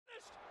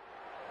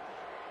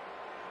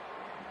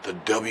The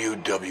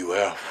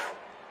WWF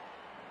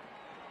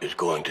is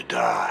going to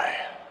die.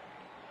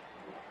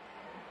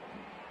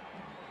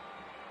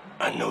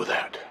 I know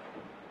that.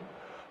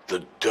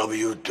 The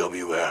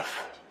WWF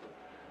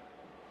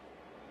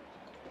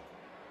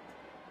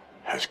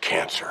has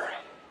cancer.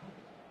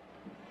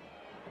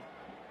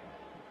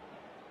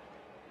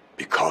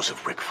 Because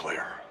of Ric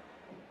Flair.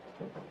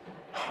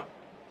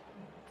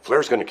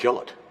 Flair's gonna kill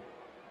it.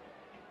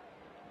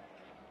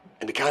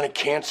 And the kind of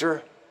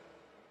cancer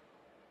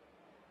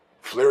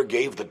Flair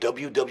gave the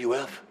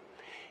WWF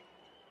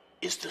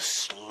is the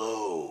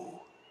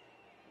slow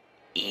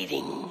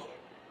eating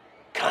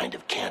kind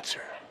of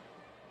cancer.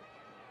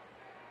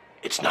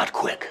 It's not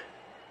quick.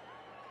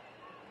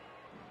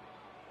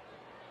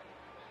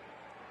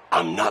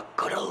 I'm not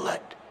gonna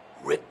let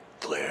Ric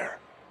Flair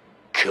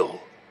kill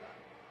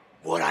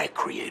what I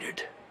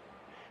created.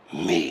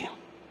 Me.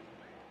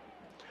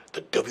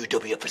 The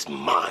WWF is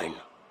mine.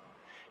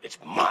 It's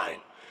mine.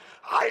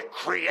 I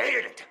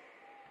created it.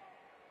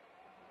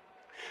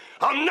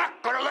 I'm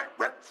not gonna let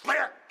Ric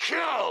Flair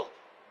kill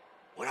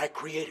what I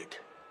created.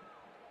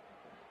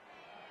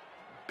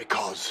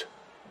 Because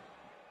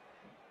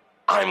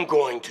I'm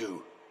going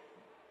to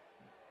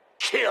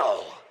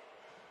kill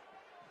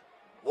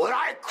what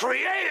I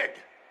created.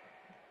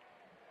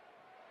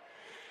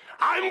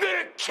 I'm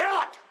gonna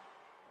kill it.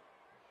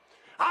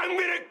 I'm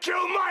gonna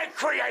kill my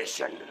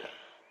creation.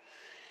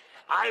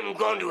 I'm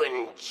going to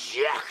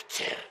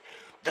inject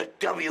the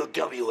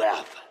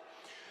WWF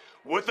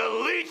with a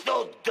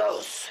lethal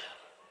dose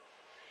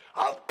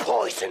of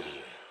poison.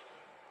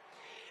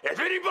 If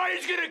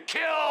anybody's gonna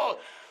kill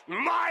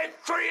my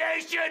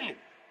creation,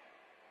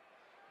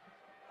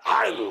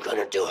 I'm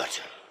gonna do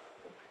it.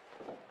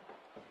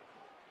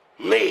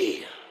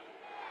 Me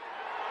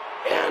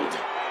and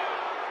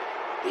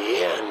the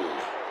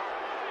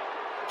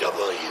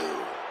nWo.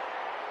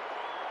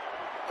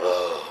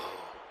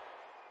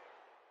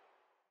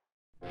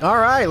 All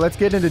right, let's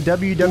get into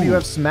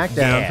WWF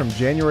Smackdown from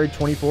January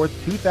 24th,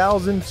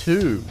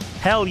 2002.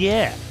 Hell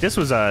yeah. This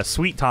was a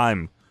sweet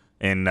time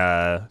in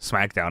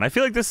Smackdown. I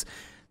feel like this,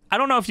 I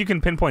don't know if you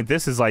can pinpoint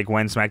this as like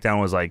when Smackdown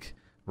was like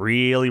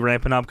really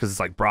ramping up because it's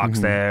like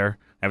Brock's there,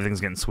 everything's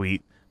getting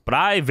sweet. But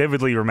I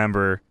vividly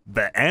remember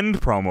the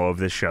end promo of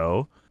this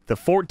show. The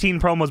 14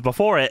 promos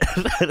before it,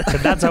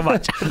 not so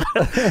much.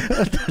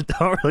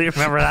 Don't really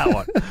remember that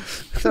one.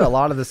 Said a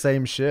lot of the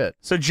same shit.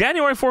 So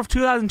January 4th,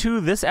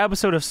 2002, this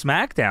episode of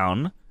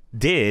SmackDown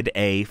did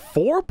a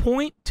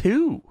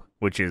 4.2,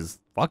 which is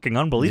fucking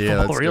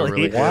unbelievable,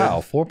 really. Wow,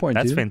 4.2?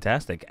 That's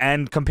fantastic.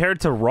 And compared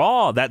to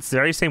Raw, that's the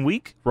very same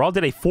week, Raw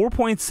did a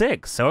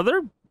 4.6. So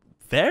they're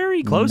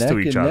very close to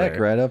each other. Neck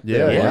right up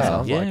there.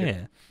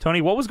 Yeah.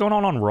 Tony, what was going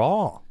on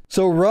Raw?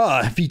 So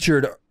Raw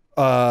featured...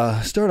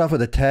 started off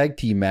with a tag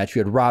team match. We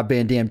had Rob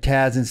Van Dam,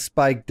 Taz, and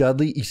Spike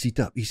Dudley. EC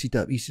up.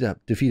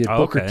 Defeated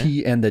Booker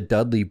T and the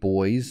Dudley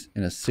Boys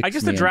in a 6-man. I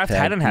guess the draft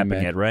hadn't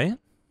happened yet, right?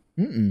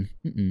 Mm-mm.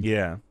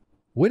 Yeah.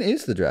 When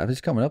is the draft?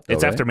 It's coming up, though,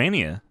 It's right? after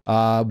Mania.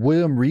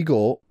 William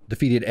Regal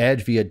defeated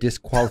Edge via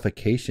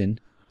disqualification.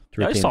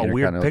 I saw a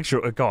weird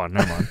picture. Go on,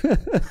 never mind.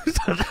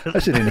 I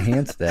should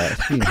enhance that.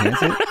 Should we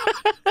enhance it?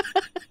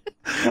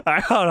 All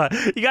right, hold on.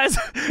 You guys,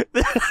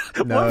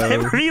 No, what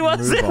pay-per-view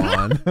was move it?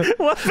 on.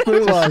 What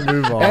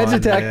Move on.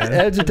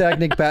 Edge attacked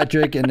Nick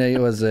Patrick, and it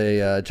was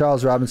a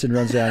Charles Robinson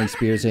runs down, he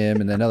spears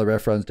him, and then another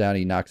ref runs down,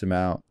 he knocks him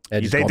out.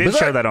 They did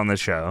show that on the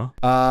show.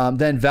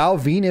 Then Val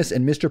Venus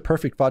and Mr.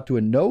 Perfect fought to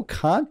a no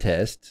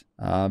contest.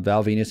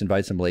 Val Venus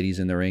invites some ladies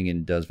in the ring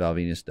and does Val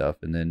Venus stuff,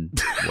 and then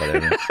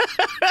whatever.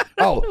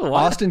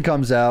 Austin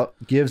comes out,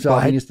 gives Val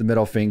Venus the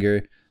middle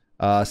finger.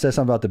 Says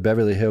something about the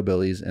Beverly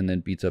Hillbillies and then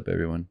beats up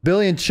everyone.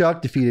 Billy and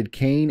Chuck defeated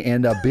Kane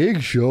and a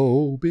Big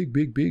Show.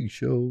 Big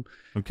Show.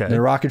 Okay. And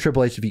The Rock and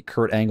Triple H defeat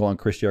Kurt Angle and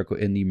Chris Jericho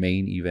in the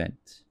main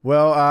event.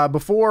 Well,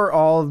 before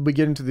we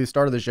get into the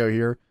start of the show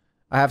here,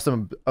 I have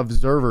some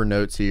observer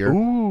notes here.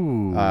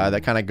 Ooh.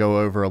 That kind of go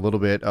over a little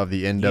bit of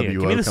the NWO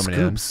give me the coming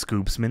in.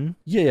 Scoopsman.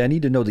 Yeah, I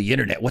need to know the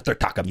internet, what they're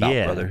talking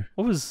about, brother.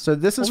 So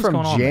this is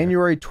from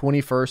January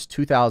 21st,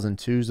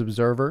 2002's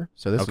Observer.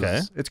 So this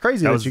was, it's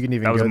crazy that you can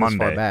even go this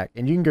far back.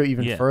 And you can go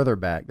even further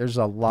back. There's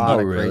a lot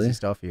of crazy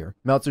stuff here.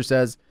 Meltzer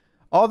says,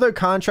 although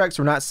contracts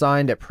were not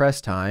signed at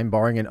press time,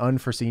 barring an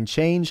unforeseen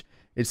change,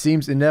 it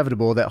seems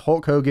inevitable that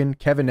Hulk Hogan,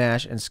 Kevin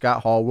Nash, and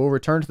Scott Hall will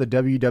return to the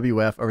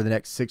WWF over the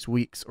next 6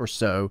 weeks or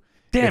so,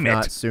 if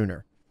not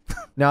sooner.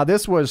 Now,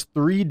 this was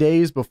 3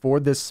 days before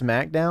this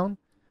SmackDown.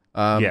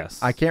 Yes.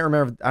 I can't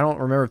remember. I don't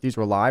remember if these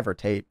were live or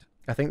taped.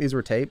 I think these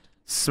were taped.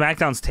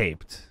 SmackDown's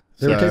taped.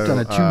 They were taped on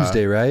a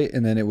Tuesday, right?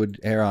 And then it would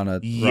air on a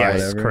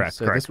yes, correct.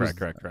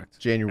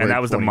 January. And that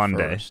was 21st. the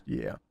Monday.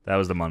 Yeah, that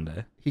was the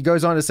Monday. He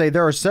goes on to say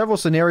there are several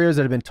scenarios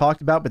that have been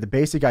talked about, but the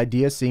basic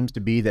idea seems to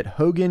be that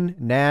Hogan,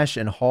 Nash,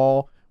 and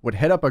Hall would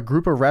head up a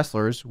group of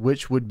wrestlers,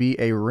 which would be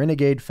a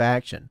renegade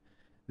faction.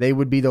 They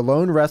would be the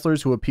lone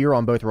wrestlers who appear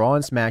on both Raw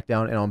and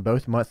SmackDown and on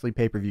both monthly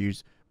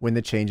pay-per-views when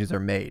the changes are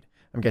made.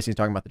 I'm guessing he's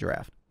talking about the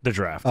draft. The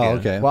draft. Oh,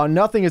 okay. While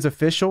nothing is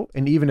official,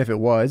 and even if it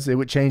was, it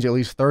would change at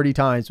least 30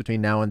 times between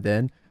now and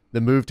then.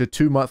 The move to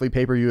 2 monthly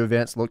pay-per-view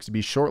events looks to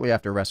be shortly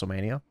after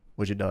WrestleMania,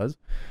 which it does.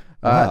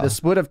 Wow. The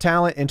split of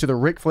talent into the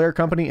Ric Flair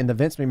Company and the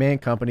Vince McMahon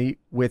Company,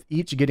 with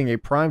each getting a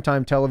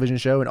primetime television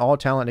show and all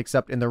talent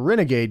except in the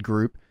Renegade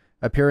group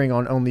appearing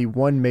on only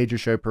one major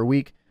show per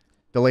week,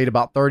 delayed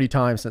about 30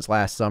 times since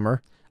last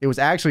summer. It was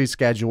actually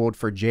scheduled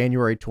for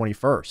January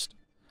 21st.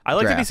 I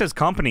like that he says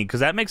company, because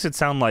that makes it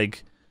sound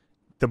like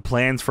the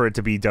plans for it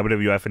to be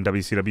WWF and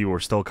WCW were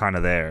still kind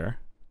of there.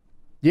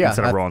 Yeah.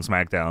 Instead of Raw and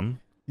SmackDown.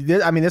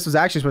 I mean, this was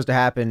actually supposed to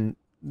happen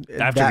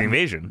after the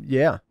invasion.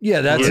 Yeah.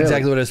 Yeah, that's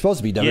exactly what it's supposed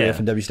to be, WWF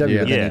and WCW,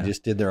 but then Yeah. they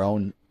just did their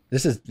own.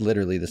 This is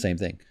literally the same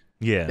thing.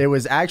 Yeah. It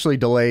was actually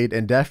delayed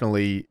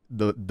indefinitely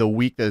the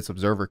week that this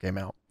Observer came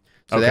out.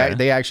 So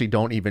they actually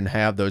don't even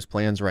have those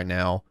plans right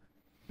now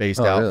based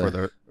out for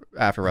the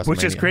after WrestleMania.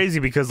 Which is crazy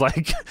because,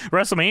 like,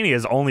 WrestleMania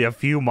is only a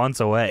few months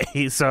away.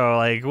 So,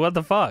 like, what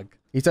the fuck?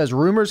 He says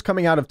rumors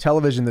coming out of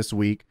television this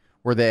week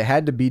where they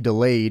had to be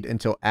delayed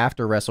until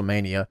after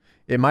WrestleMania.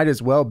 It might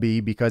as well be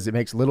because it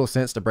makes little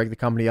sense to break the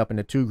company up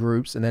into 2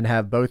 groups and then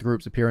have both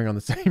groups appearing on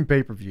the same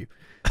pay-per-view.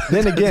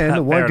 Then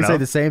again, one can say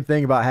the same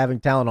thing about having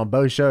talent on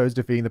both shows,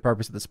 defeating the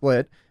purpose of the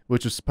split,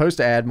 which was supposed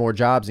to add more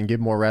jobs and give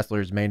more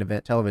wrestlers main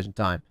event television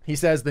time. He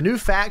says the new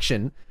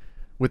faction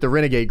with the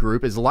Renegade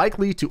group is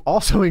likely to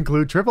also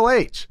include Triple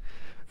H.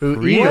 Who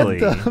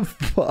really? What the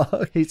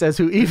fuck? He says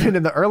who even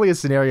in the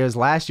earliest scenarios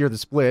last year, the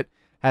split,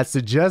 had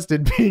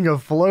suggested being a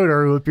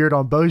floater who appeared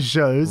on both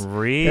shows.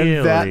 Really?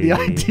 And that the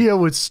idea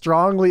was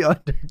strongly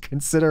under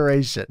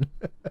consideration.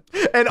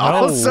 And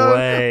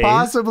also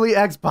possibly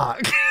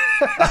X-Pac.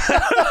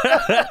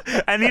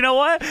 And you know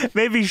what?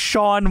 Maybe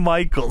Shawn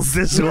Michaels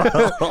as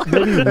well.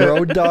 Maybe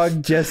Road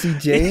Dogg Jesse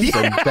James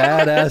and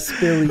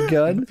Badass Billy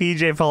Gunn.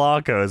 PJ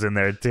Polaco is in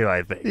there too,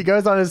 I think. He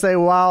goes on to say,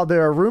 while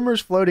there are rumors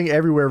floating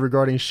everywhere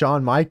regarding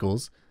Shawn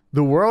Michaels,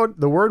 the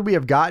word we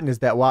have gotten is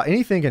that while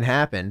anything can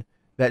happen,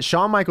 that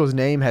Shawn Michaels'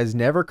 name has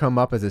never come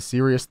up as a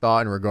serious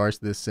thought in regards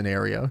to this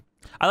scenario.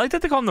 I like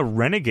that they call them the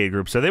Renegade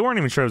Group, so they weren't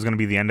even sure it was going to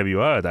be the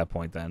NWO at that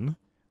point then.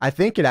 I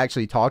think it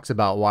actually talks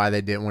about why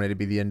they didn't want it to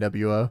be the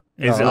NWO.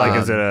 Is it like,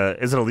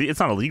 it's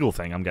not a legal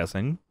thing, I'm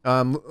guessing.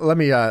 Let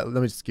me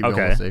just keep going.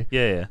 We'll see.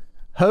 Yeah.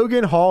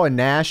 Hogan, Hall, and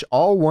Nash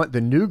all want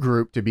the new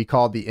group to be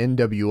called the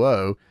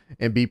NWO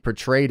and be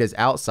portrayed as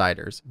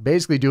outsiders,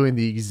 basically doing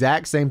the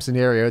exact same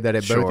scenario that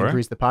had both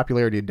increased the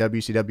popularity of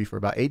WCW for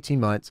about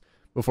 18 months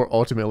before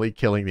ultimately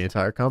killing the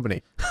entire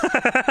company. All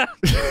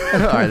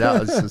right, that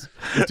was just...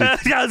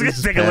 I was going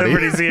to take a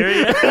liberties here.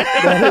 Yeah.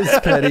 That is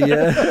petty,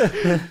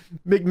 yeah.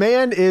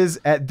 McMahon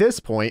is, at this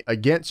point,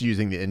 against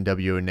using the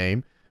NWO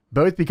name,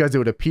 both because it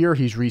would appear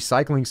he's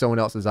recycling someone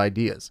else's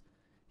ideas.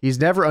 He's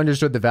never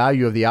understood the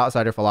value of the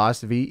outsider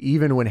philosophy,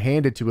 even when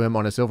handed to him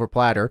on a silver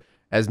platter,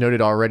 as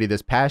noted already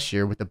this past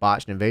year with the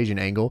botched invasion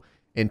angle,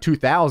 in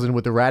 2000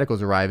 with the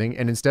Radicals arriving,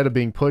 and instead of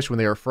being pushed when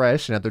they were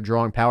fresh and at their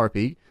drawing power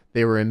peak,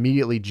 they were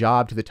immediately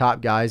jobbed to the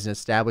top guys and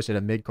established at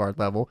a mid-card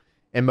level.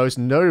 And most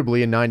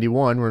notably in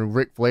 91, when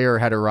Ric Flair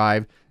had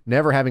arrived,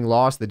 never having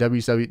lost the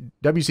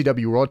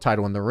WCW World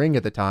title in the ring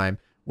at the time,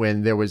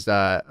 when there was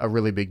a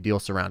really big deal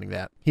surrounding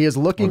that. He is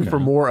looking for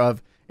more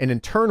of an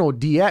internal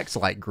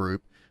DX-like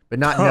group, but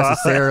not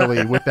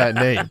necessarily with that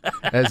name.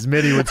 As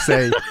Mitty would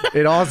say,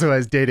 it also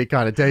has dated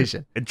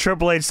connotation. And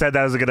Triple H said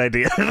that was a good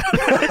idea.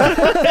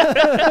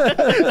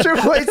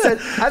 Triple H said,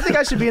 I think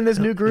I should be in this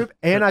new group,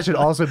 and I should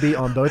also be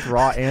on both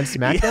Raw and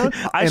SmackDown.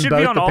 Yeah, I should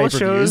be on all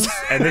shows,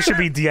 and this should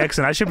be DX,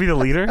 and I should be the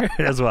leader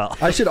as well.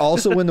 I should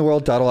also win the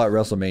world title at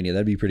WrestleMania.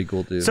 That'd be pretty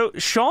cool, too. So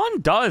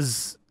Shawn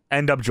does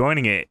end up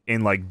joining it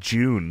in, like,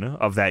 June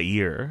of that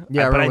year.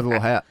 Yeah, right with a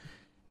little hat.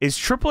 Is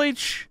Triple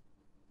H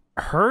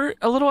hurt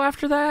a little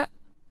after that?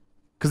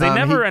 Because they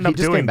never end up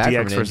doing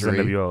DX versus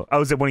NWO.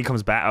 Oh, is it when he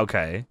comes back?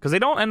 Okay. Because they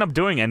don't end up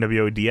doing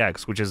NWO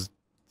DX, which is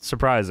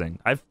surprising.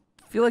 I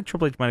feel like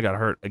Triple H might have got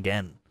hurt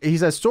again. He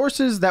says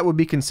sources that would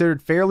be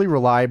considered fairly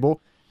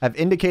reliable have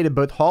indicated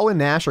both Hall and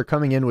Nash are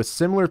coming in with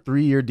similar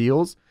 3-year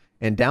deals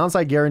and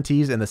downside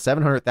guarantees in the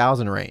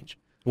 $700,000 range.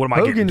 What am I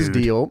Hogan's getting,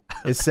 dude? deal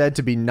is said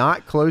to be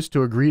not close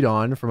to agreed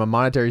on from a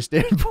monetary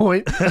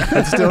standpoint,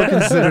 but still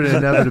considered an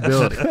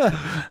inevitability.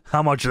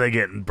 How much are they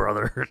getting,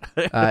 brother?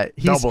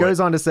 He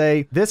goes on to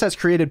say, this has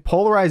created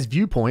polarized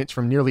viewpoints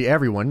from nearly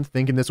everyone,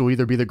 thinking this will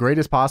either be the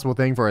greatest possible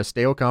thing for a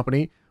stale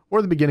company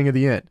or the beginning of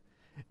the end.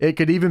 It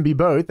could even be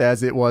both,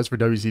 as it was for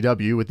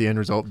WCW, with the end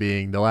result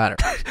being the latter.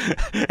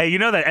 Hey, you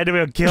know that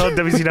NWO killed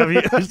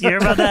WCW? You hear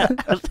about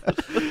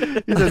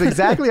that? He says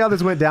exactly how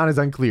this went down is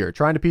unclear.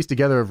 Trying to piece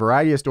together a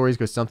variety of stories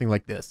goes something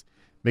like this.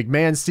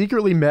 McMahon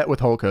secretly met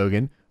with Hulk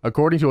Hogan.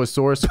 According to a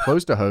source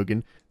close to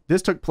Hogan,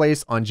 this took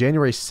place on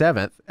January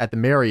 7th at the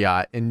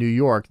Marriott in New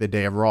York, the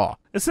day of Raw.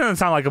 This doesn't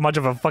sound like much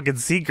of a fucking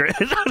secret.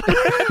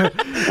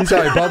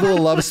 Sorry, Bubba the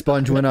Love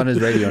Sponge went on his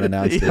radio and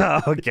announced it.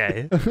 Yeah,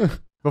 okay.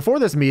 Before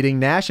this meeting,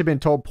 Nash had been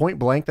told point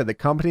blank that the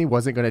company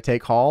wasn't going to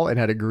take Hall and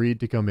had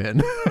agreed to come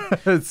in.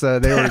 So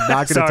they were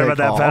not going to take Hall. Sorry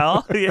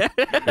about that, pal.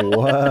 Yeah.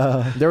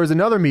 Wow. There was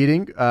another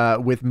meeting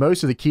with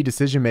most of the key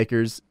decision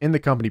makers in the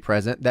company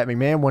present that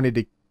McMahon wanted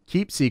to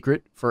keep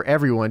secret for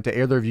everyone to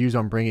air their views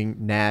on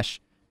bringing Nash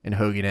and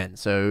Hogan in.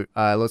 So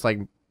it looks like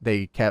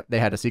they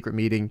had a secret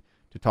meeting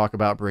to talk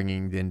about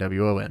bringing the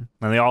nWo in.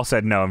 And they all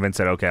said no, and Vince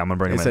said, okay, I'm going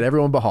to bring him in. They said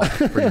everyone but Hall,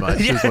 pretty much,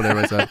 is what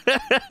everyone said.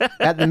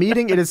 At the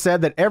meeting, it is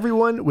said that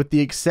everyone, with the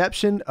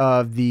exception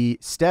of the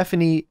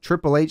Stephanie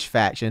Triple H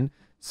faction,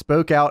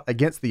 spoke out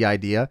against the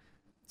idea.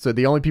 So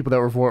the only people that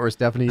were for it were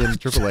Stephanie and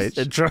Triple H.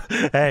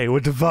 Hey,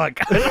 what the fuck?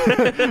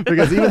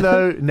 Because even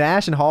though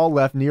Nash and Hall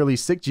left nearly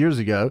 6 years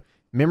ago,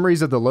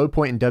 memories of the low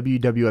point in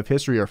WWF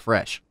history are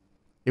fresh.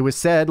 It was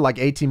said, like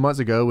 18 months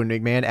ago, when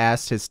McMahon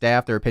asked his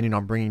staff their opinion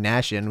on bringing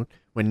Nash in,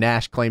 when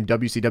Nash claimed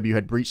WCW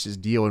had breached his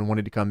deal and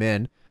wanted to come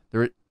in.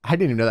 I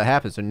didn't even know that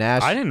happened. So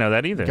Nash, I didn't know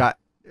that either, got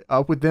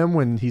up with them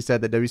when he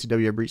said that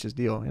WCW had breached his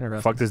deal.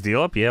 Interesting. Fucked his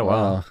deal up? Yeah,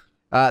 wow.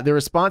 The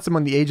response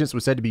among the agents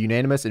was said to be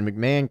unanimous, and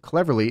McMahon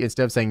cleverly,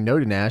 instead of saying no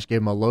to Nash, gave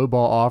him a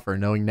lowball offer,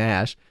 knowing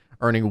Nash,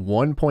 earning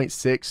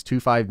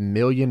 $1.625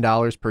 million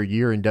per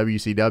year in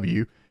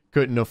WCW,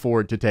 couldn't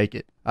afford to take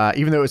it.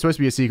 Even though it was supposed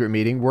to be a secret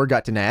meeting, word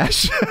got to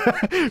Nash,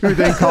 who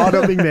then called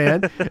up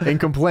McMahon and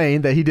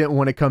complained that he didn't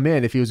want to come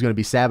in if he was going to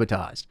be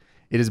sabotaged.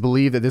 It is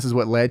believed that this is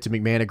what led to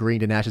McMahon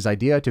agreeing to Nash's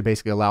idea to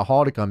basically allow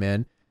Hall to come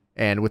in,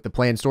 and with the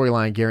planned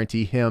storyline,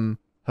 guarantee him,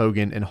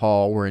 Hogan, and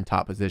Hall were in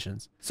top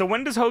positions. So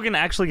when does Hogan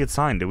actually get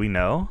signed? Do we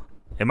know?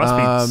 It must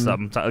be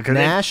sometime.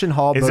 Nash and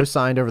Hall both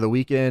signed over the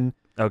weekend.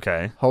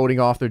 Okay. Holding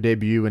off their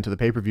debut into the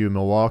pay-per-view in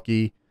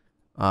Milwaukee.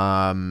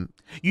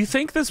 You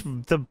think the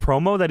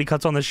promo that he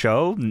cuts on the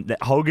show,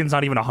 Hogan's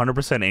not even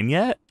 100% in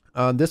yet?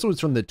 This was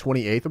from the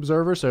 28th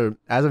Observer, so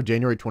as of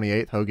January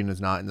 28th, Hogan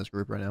is not in this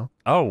group right now.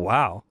 Oh,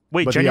 wow.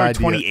 Wait, but January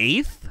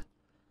 28th?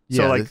 Yeah,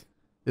 so like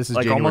this is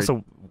like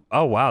January.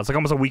 oh, wow. It's like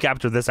almost a week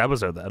after this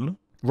episode then.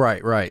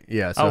 Right.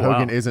 Yeah, so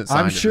Hogan isn't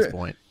signed at this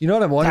point. You know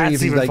what I'm wondering?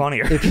 That's even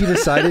funnier. If he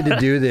decided to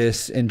do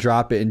this and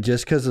drop it, and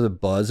just because of the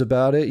buzz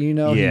about it, he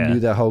knew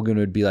that Hogan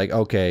would be like,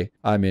 okay,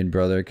 I'm in,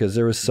 brother, because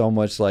there was so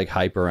much like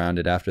hype around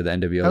it after the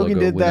NWO Hogan logo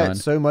did went that on.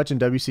 so much in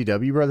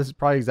WCW, bro. This is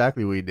probably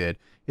exactly what he did.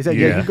 He said,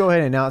 yeah, you go ahead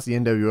and announce the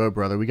NWO,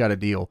 brother. We got a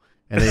deal.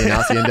 And they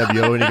announced the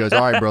NWO, and he goes,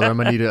 all right, brother, I'm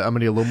gonna need a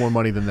little more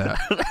money than that.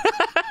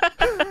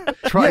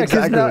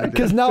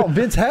 Because now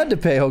Vince had to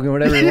pay Hogan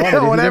whatever he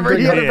wanted. Whatever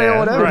he had to pay,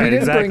 whatever. If he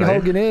didn't bring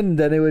Hogan in,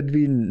 then it would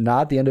be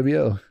not the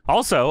NWO.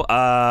 Also,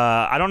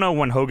 I don't know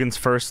when Hogan's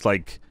first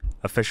like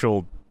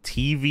official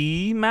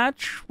TV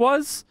match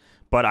was,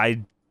 but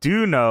I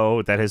do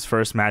know that his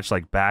first match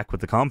like back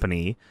with the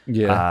company,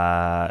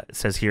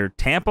 says here,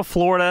 Tampa,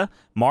 Florida,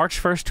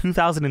 March 1st,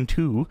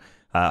 2002.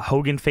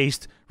 Hogan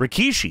faced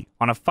Rikishi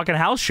on a fucking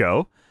house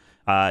show.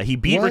 He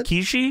beat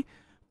Rikishi,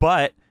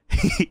 but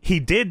he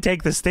did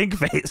take the stink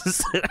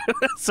face.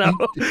 So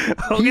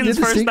Hogan's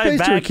first night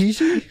back.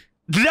 Rikishi?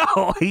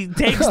 No, he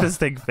takes the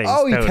stink face.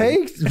 Oh, he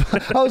takes?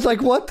 I was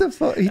like, what the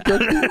fuck? He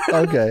took it?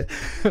 Okay.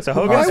 So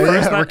Hogan's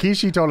first night.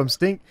 Rikishi told him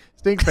stink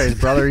face,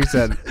 brother. He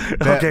said,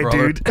 okay,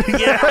 brother. dude.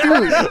 Yeah,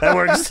 that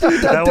works.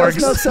 That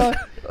works. Not sound,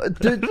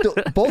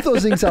 both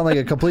those things sound like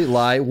a complete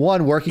lie.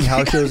 One, working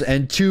house shows,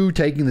 and two,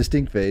 taking the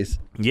stink face.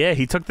 Yeah,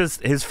 he took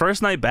his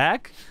first night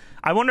back.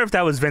 I wonder if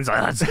that was Vince.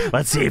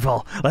 Let's see if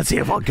I'll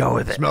go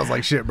with it. Smells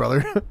like shit,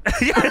 brother.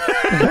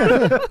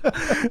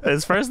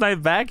 His first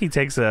night back, he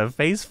takes a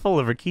face full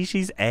of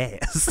Rikishi's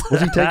ass.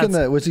 Was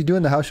he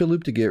doing the house show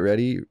loop to get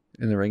ready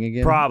in the ring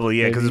again?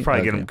 Probably, yeah, because it's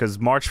probably because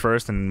March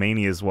 1st and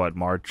Mania is what,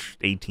 March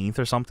 18th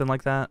or something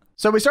like that.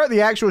 So we start the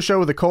actual show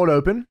with a cold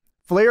open.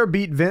 Flair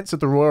beat Vince at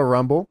the Royal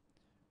Rumble.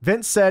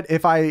 Vince said,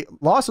 if I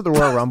lost at the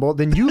Royal Rumble,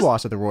 then you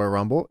lost at the Royal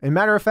Rumble. And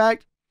matter of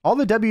fact, all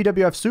the WWF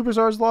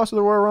superstars lost at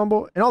the Royal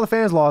Rumble, and all the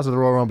fans lost at the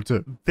Royal Rumble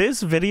too.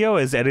 This video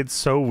is edited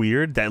so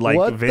weird that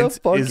like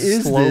Vince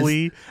is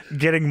slowly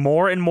getting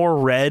more and more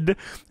red,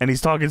 and he's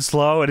talking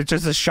slow, and it's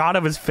just a shot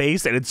of his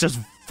face, and it's just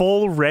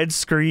full red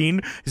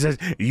screen. He says,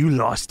 "You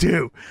lost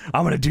too.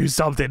 I'm gonna do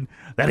something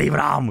that even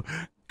I'm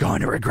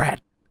going to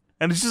regret,"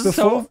 and it's just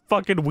so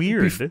fucking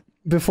weird.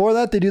 Before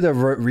that, they do the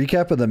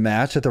recap of the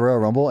match at the Royal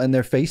Rumble, and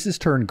their faces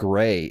turn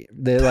gray.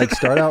 They like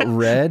start out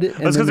red,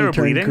 and that's then they turn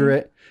bleeding.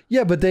 Gray.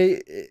 Yeah, but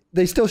they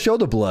still show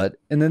the blood,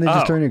 and then they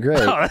just turn to gray.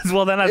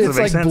 Well, then that's it's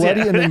like sense,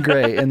 bloody and then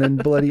gray, and then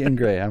bloody and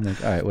gray. I'm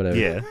like, all right, whatever.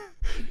 Yeah.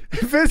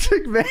 Vince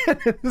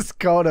McMahon in this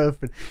cold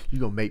open. You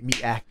gonna make me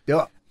act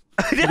up?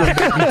 You gonna make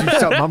me do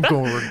something I'm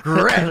gonna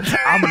regret?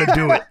 I'm gonna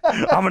do it.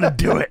 I'm gonna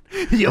do it.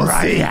 You'll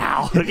right see.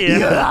 Now.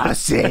 You'll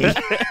see.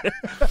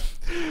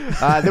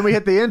 Then we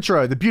hit the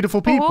intro. The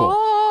beautiful people.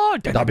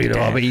 The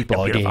beautiful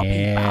people.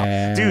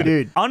 Yeah.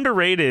 Dude,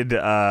 underrated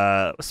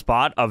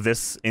spot of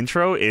this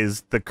intro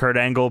is the Kurt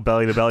Angle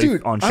belly to belly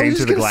on Shame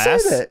Through the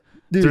Glass.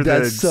 Dude, through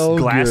that's the so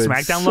Glass good.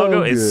 Smackdown so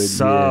logo good. is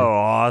so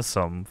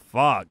awesome.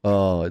 Fuck.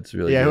 Oh, it's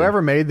really good. Good.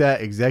 Whoever made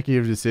that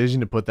executive decision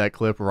to put that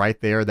clip right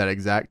there at that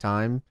exact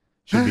time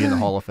should be in the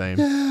Hall of Fame.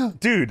 Yeah.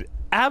 Dude,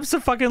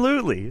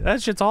 Absolutely.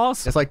 That shit's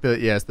awesome. It's like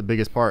it's the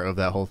biggest part of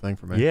that whole thing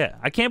for me. Yeah.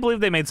 I can't believe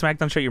they made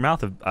SmackDown Shut Your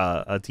Mouth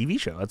a TV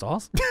show. That's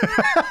awesome.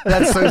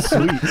 That's so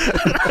sweet.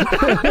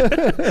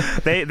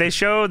 They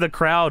show the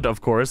crowd,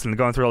 of course, and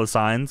going through all the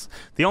signs.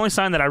 The only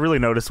sign that I really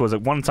noticed was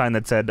one sign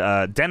that said,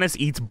 Dennis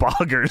eats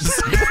boggers.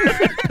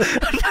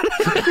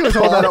 He was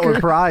holding that up with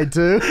pride,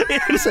 too.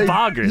 It's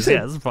boggers,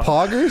 yes.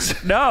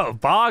 Poggers? No,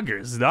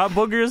 boggers. Not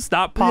boogers,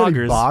 not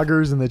poggers.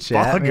 Boggers in the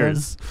chat,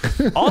 boggers.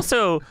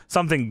 Also,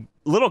 something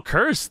little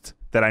cursed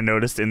that I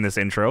noticed in this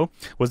intro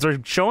was they're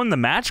showing the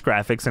match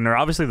graphics, and they're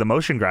obviously the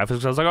motion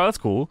graphics. I was like, oh, that's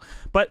cool.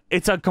 But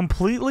it's a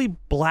completely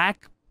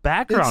black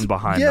background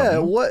behind them. Yeah,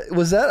 what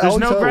was that? There's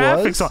no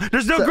graphics on.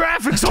 There's no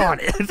graphics on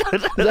it. Is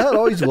that how it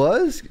always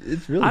was?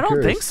 It's really. I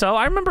don't think so.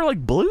 I remember like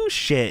blue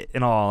shit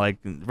and all, like,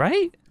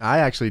 right? I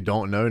actually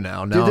don't know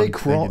now. Did they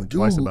chroma?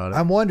 Twice about it.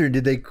 I'm wondering.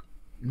 Did they?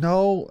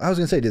 No, I was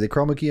gonna say, did they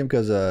chroma key him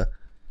because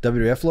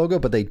WWF logo?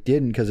 But they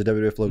didn't, because the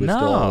WWF logo is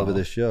still all over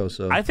this show.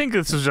 So I think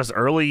this was just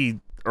early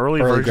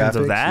versions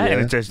of that,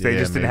 and they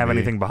just didn't have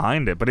anything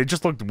behind it, but it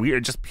just looked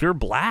weird, just pure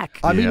black.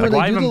 I mean, when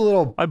they do the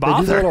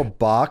little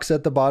box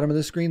at the bottom of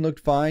the screen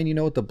looked fine,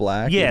 with the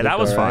black. Yeah, that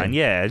was fine.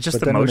 Yeah, it's just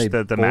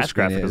the match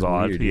graphic is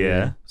odd. Weird,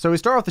 yeah. So we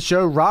start off the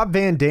show: Rob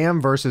Van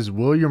Dam versus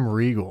William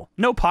Regal.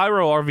 No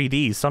pyro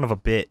RVD, son of a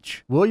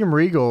bitch. William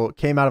Regal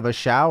came out of a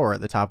shower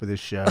at the top of this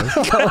show.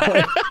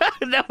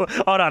 No,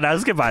 hold on, now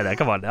let's get by that.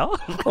 Come on now.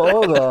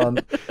 Hold on,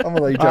 I'm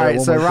gonna let you try. All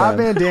right, so Rob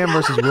Van Dam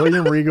versus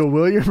William Regal.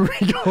 William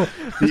Regal,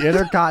 the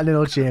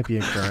Intercontinental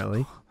Champion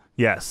currently.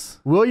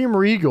 Yes. William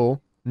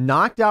Regal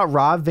knocked out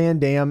Rob Van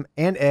Dam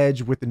and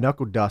Edge with the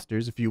Knuckle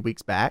Dusters a few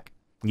weeks back.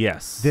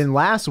 Yes. Then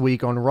last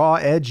week on Raw,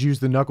 Edge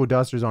used the Knuckle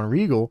Dusters on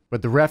Regal,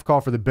 but the ref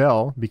called for the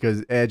bell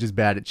because Edge is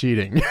bad at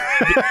cheating.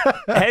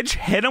 Edge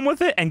hit him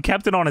with it and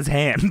kept it on his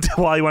hand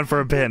while he went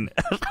for a pin.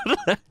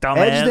 Dumbass.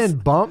 Edge then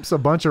bumps a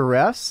bunch of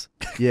refs.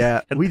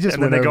 Yeah, we just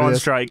went over this.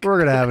 Strike. We're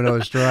gonna have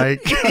another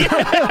strike.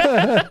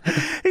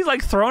 He's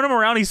like throwing him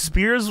around. He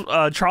spears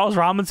Charles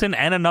Robinson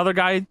and another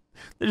guy.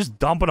 They're just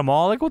dumping them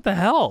all. Like, what the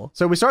hell?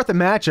 So we start the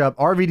matchup.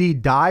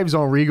 RVD dives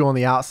on Regal on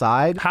the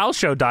outside. House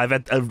show dive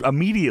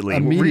immediately.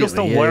 Regal's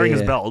still wearing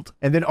his belt.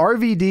 And then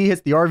RVD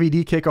hits the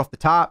RVD kick off the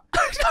top.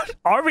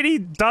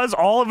 RVD does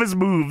all of his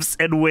moves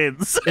and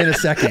wins. In a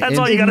second. That's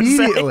all you gotta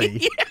say.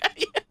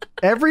 Yeah.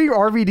 Every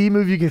RVD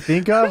move you can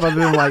think of, other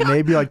than like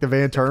maybe like the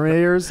Van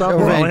Terminator or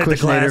something. Van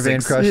Cushionator, Van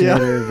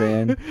Crushinator,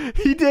 Van.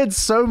 He did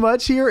so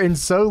much here in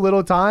so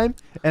little time,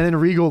 and then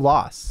Regal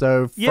lost.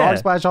 So Frog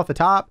Splash off the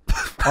top,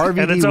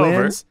 RVD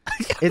wins.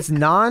 It's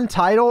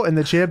non-title, and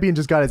the champion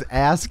just got his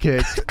ass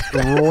kicked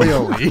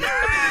royally.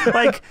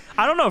 Like,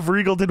 I don't know if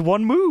Regal did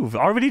one move.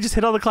 RVD just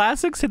hit all the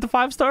classics, hit the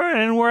 5-star,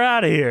 and we're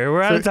out of here.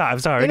 We're out of time.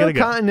 Sorry, gotta go.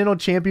 Intercontinental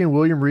Champion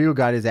William Regal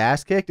got his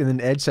ass kicked, and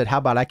then Edge said, "How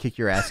about I kick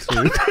your ass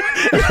too?"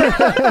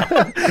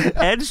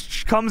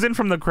 Edge comes in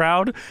from the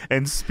crowd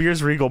and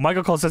spears Regal.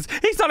 Michael Cole says,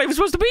 "He's not even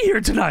supposed to be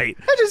here tonight."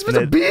 Edge is supposed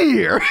to be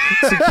here.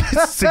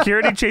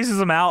 Security chases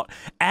him out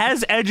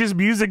as Edge's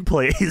music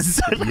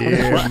plays.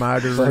 Yeah,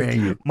 mighty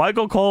ring.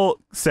 Michael Cole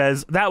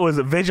says that was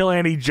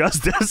vigilante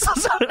justice.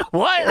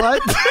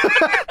 What?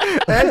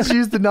 Edge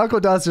used the Knuckle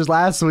Dusters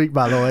last week,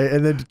 by the way,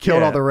 and then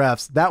killed all the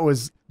refs. That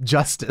was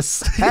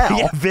justice.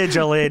 Yeah,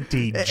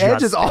 vigilante justice.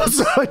 Edge is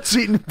also a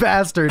cheating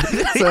bastard.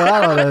 So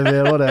I don't know,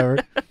 man. Whatever.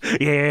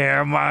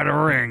 Yeah, mighty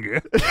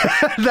ring.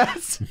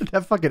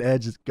 That fucking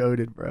Edge is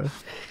goated, bro.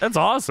 That's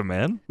awesome,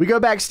 man. We go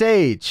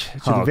backstage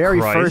to the very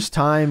first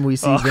time we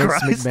see Vince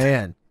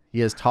McMahon.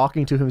 He is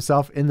talking to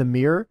himself in the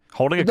mirror,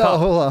 holding a cup.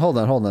 Hold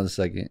on a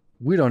second.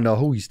 We don't know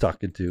who he's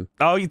talking to.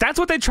 Oh, that's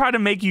what they try to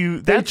make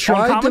you. They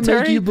tried to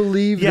make you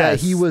believe that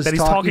he was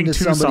talking to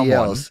somebody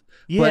else.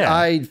 Yeah. But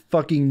I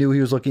fucking knew he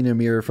was looking in the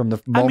mirror from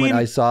the moment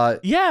I saw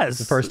it. Yes,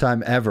 the first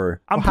time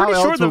ever. I'm pretty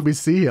how sure else would we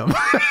see him?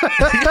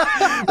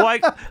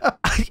 Like,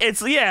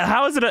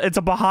 how is it? It's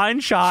a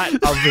behind shot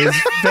of his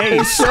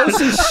face. It shows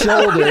his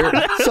shoulder,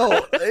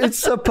 so it's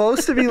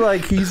supposed to be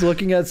like he's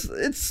looking at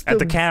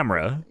the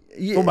camera.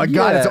 Oh my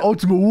God, it's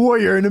Ultimate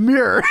Warrior in the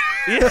mirror.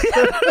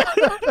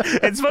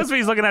 It's supposed to be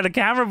he's looking at a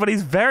camera, but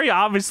he's very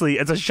obviously,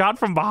 it's a shot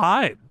from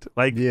behind.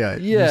 Like,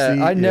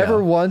 I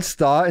never once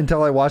thought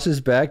until I watched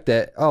this back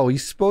that,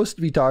 he's supposed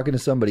to be talking to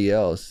somebody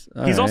else.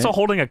 He's also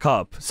holding a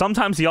cup.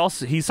 Sometimes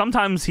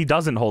sometimes he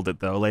doesn't hold it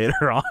though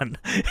later on.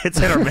 It's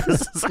hit or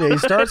miss. He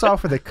starts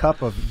off with a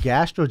cup of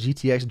Gastro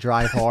GTX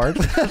Drive Hard.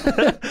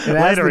 And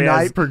as the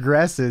night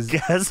progresses,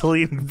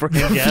 gasoline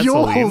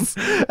fuels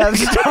have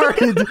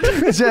started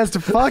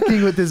just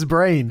fucking with his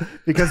brain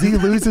because he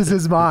loses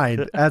his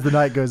mind as the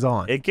night goes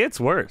on. It gets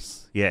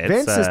worse. Yeah,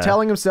 Vince is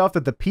telling himself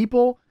that the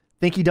people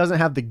think he doesn't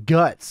have the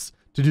guts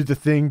to do the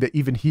thing that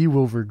even he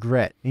will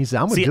regret. And he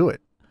said, "I'm going to do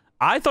it."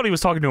 I thought he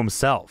was talking to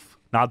himself,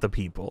 not the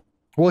people.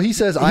 Well, he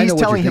says, "I know what you're thinking."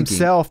 He's telling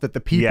himself that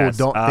the people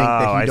don't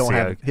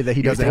think that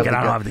he doesn't have the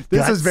guts.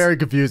 This is very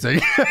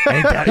confusing.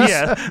 They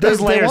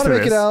want to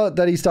make it out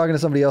that he's talking to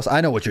somebody else. I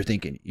know what you're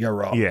thinking. You're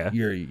wrong. Yeah,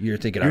 you're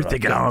thinking. You're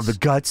thinking I don't have the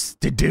guts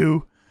to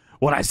do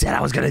what I said I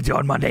was going to do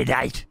on Monday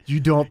night. You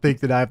don't think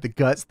that I have the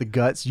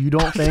guts you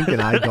don't think,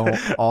 and I don't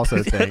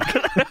also think.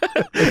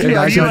 If you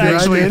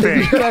actually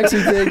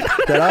think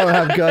that I don't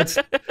have guts,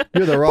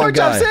 you're the wrong guy. Pork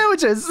chop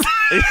sandwiches.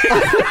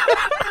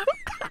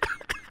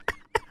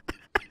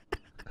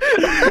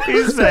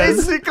 He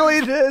says,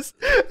 basically this.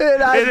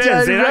 And I it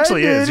is. It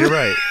actually is. You're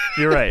right.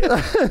 You're right.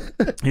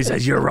 He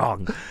says, you're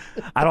wrong.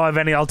 I don't have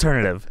any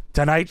alternative.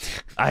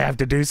 Tonight, I have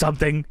to do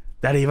something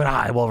that even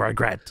I will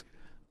regret.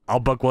 I'll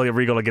book William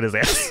Regal to get his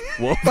ass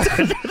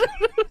whooped.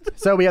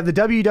 So we have the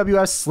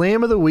WWF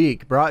Slam of the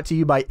Week brought to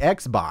you by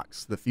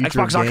Xbox. The future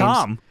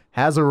Xbox.com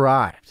has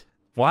arrived.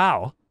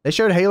 Wow. They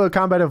showed Halo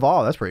Combat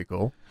Evolved. That's pretty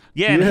cool.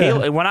 Yeah, and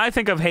Halo, when I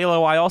think of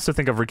Halo, I also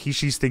think of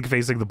Rikishi stink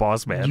facing the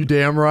boss man. You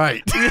damn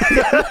right.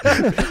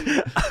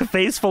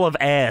 Face full of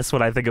ass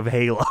when I think of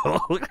Halo.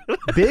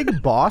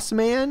 Big Boss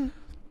Man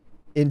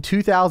in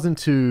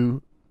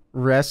 2002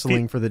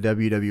 wrestling for the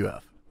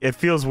WWF. It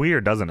feels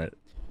weird, doesn't it?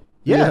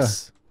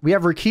 Yes. Yeah. We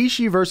have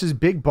Rikishi versus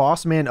Big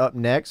Boss Man up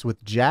next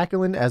with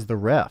Jacqueline as the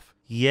ref.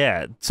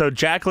 Yeah. So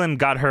Jacqueline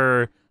got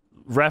her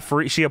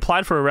referee. She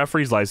applied for a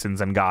referee's license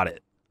and got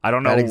it. I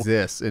don't know. That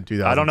exists in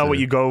 2002. I don't know what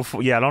you go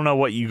for. Yeah, I don't know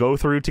what you go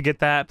through to get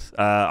that.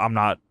 I'm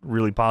not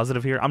really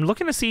positive here. I'm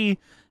looking to see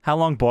how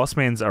long Boss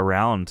Man's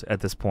around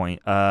at this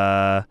point.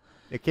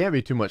 It can't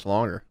be too much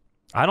longer.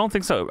 I don't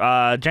think so.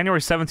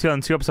 January 7th,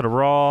 2002 episode of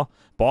Raw.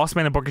 Boss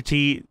Man and Booker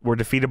T were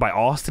defeated by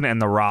Austin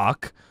and The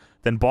Rock.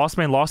 Then Boss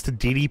Man lost to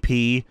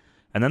DDP.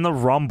 And then the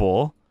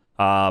Rumble.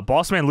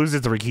 Boss Man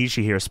loses to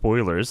Rikishi here.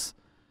 Spoilers.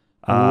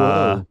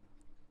 Whoa.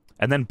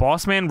 And then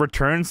Boss Man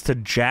returns to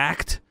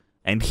Jacked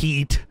and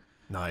Heat.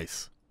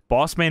 Nice.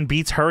 Boss Man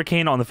beats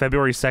Hurricane on the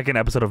February 2nd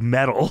episode of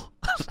Metal.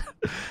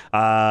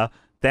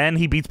 Then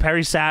he beats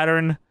Perry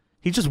Saturn.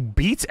 He just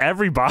beats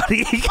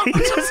everybody.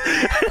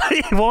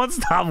 He won't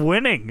stop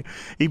winning.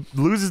 He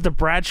loses to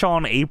Bradshaw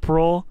in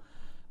April.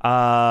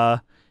 And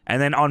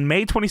then on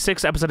May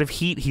 26th episode of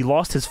Heat, he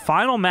lost his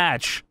final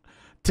match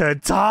to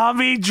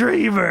Tommy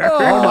Dreamer.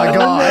 Oh my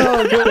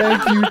God. No,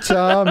 thank you,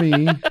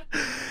 Tommy.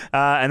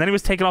 And then he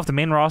was taken off the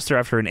main roster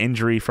after an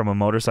injury from a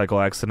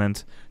motorcycle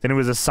accident. Then he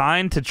was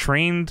assigned to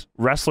trained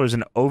wrestlers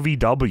in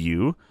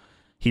OVW.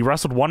 He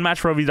wrestled one match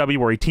for OVW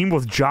where he teamed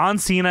with John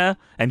Cena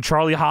and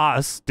Charlie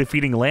Haas,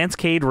 defeating Lance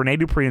Cade, Rene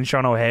Dupree, and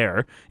Sean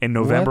O'Haire in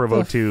November of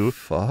 2002.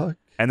 Fuck?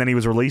 And then he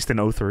was released in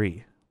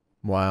 2003.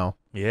 Wow.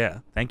 Yeah.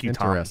 Thank you,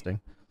 Tom. Interesting.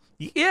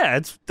 Yeah,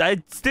 it's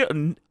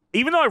still...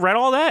 Even though I read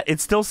all that,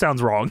 it still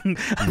sounds wrong.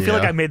 I feel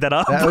like I made that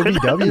up. That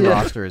OVW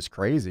roster is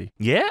crazy.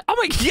 Yeah? I'm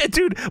like, yeah,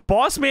 dude.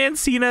 Boss Man,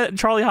 Cena,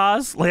 Charlie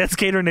Haas, Lance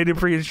Cater, Nate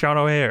Dupree, and Sean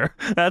O'Haire.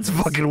 That's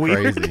fucking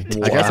weird. Crazy.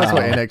 Wow. I guess that's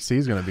what NXT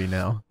is going to be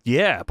now.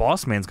 Yeah,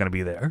 Boss Man's going to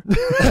be there.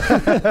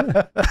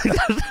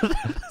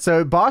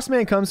 So Boss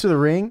Man comes to the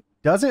ring.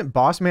 Doesn't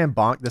Boss Man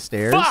bonk the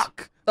stairs?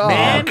 Fuck! Oh,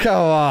 man. Come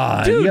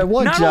on. Dude, you had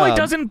one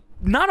job.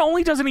 Not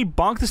only doesn't he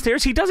bonk the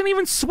stairs, he doesn't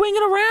even swing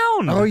it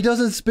around. Oh, he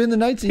doesn't spin the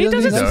nights. He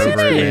doesn't spin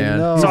it.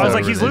 No. So I was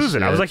like, he's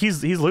losing. I was like,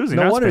 he's losing.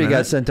 No wonder he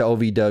got sent to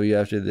OVW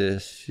after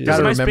this. Got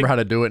to remember how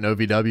to do it in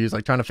OVW. He's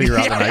like trying to figure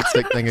out the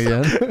nightstick thing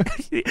again.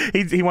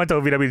 he went to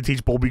OVW to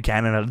teach Bull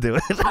Buchanan how to do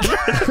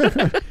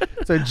it.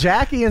 So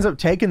Jackie ends up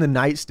taking the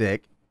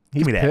nightstick.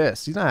 He's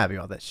pissed. He's not happy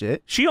about that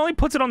shit. She only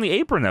puts it on the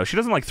apron, though. She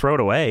doesn't, like, throw it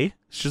away.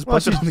 She just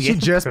puts it on the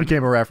apron. She just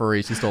became a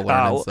referee. She's still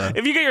learning. So.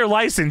 If you get your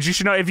license, you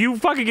should know. If you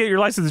fucking get your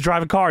license to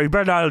drive a car, you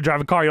better not drive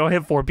a car. You don't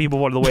hit 4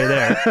 people on the way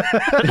there.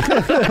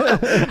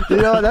 You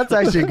know, that's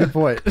actually a good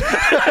point.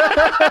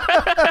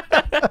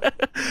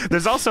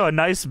 There's also a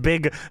nice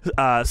big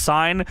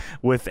sign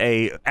with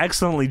a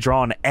excellently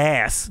drawn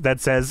ass that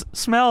says,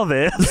 "Smell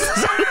this."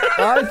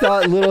 I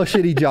thought little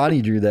shitty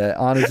Johnny drew that,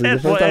 honestly. The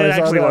first time I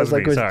saw that, I was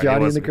like, was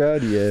Johnny in the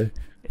crowd? Yeah.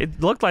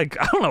 It looked like,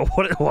 I don't know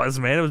what it was,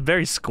 man. It was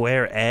very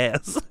square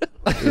ass.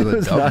 It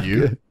was a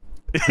W.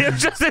 It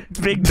was just a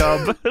big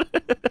dub.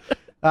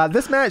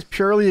 This match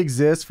purely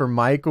exists for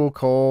Michael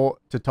Cole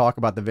to talk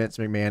about the Vince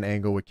McMahon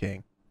angle with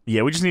King.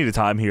 Yeah, we just needed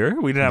time here.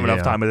 We didn't have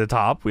enough time at the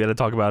top. We had to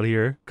talk about it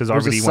here because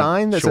there's RVD a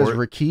sign that short. says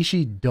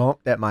Rikishi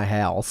dumped at my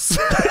house.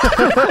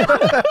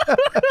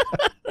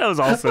 That was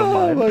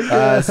also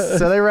mine.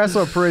 So they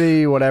wrestle a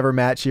pretty whatever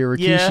match here.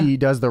 Rikishi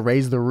does the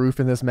raise the roof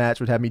in this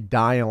match, which had me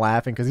dying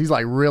laughing because he's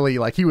like really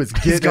like he was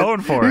getting, he's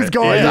going for it. He's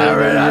going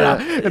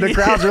and the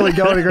crowd's really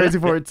going crazy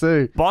for it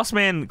too. Boss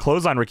Man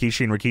clothesline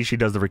Rikishi and Rikishi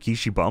does the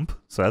Rikishi bump,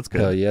 so that's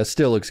good. Oh yeah,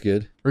 still looks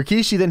good.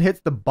 Rikishi then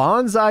hits the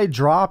bonsai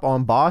drop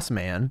on Boss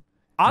Man.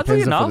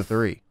 Oddly enough, for the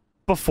 3.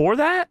 Before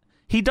that,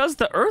 he does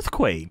the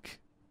earthquake,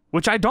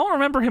 which I don't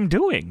remember him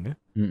doing.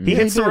 He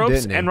hits the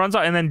ropes and runs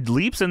out and then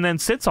leaps and then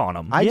sits on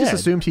him. I just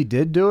assumed he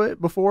did do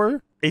it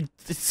before. It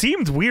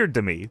seemed weird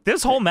to me.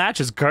 This whole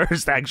match is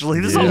cursed, actually.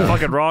 This is all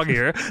fucking wrong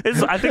here.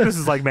 I think this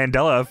is like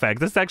Mandela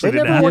effect. This actually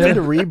didn't happen. They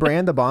never wanted to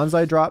rebrand the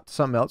bonsai drop to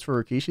something else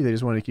for Rikishi. They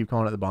just wanted to keep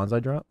calling it the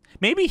bonsai drop.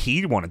 Maybe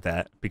he wanted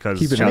that because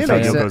shouts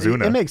out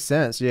Yokozuna. It makes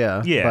sense,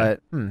 yeah. Yeah.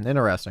 But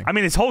interesting. I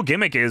mean, his whole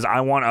gimmick is I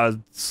want a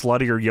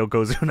sluttier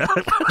Yokozuna.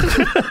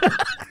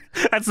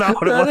 That's not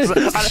what it was.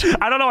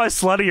 I don't know why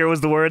sluttier was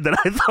the word that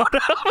I thought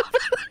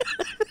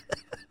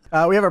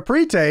of. We have a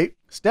pre-tape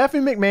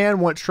Stephanie McMahon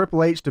wants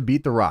Triple H to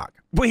beat The Rock.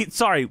 Wait,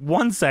 sorry,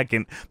 1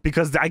 second,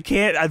 because I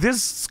can't.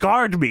 This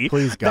scarred me.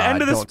 Please, God, the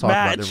end of this don't talk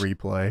match, about the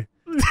replay.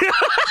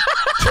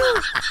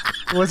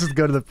 Let's just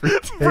go to the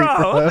pre-tape,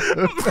 bro.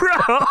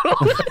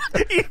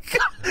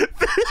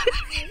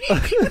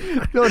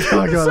 Don't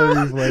talk about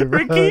the replay, bro.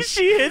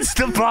 Rikishi hits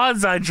the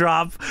bonsai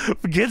drop,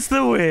 gets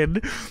the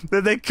win.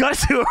 Then they cut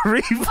to a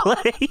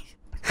replay,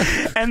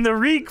 and the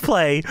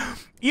replay,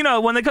 you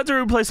know, when they cut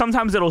to a replay,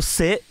 sometimes it'll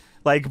sit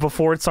like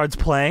before it starts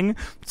playing,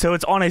 so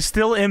it's on a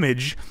still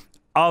image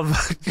of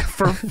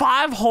for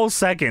 5 whole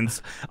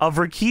seconds of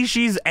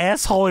Rikishi's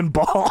asshole and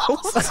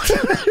balls.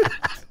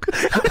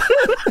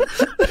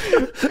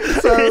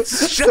 So I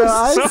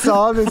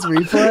saw this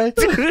replay,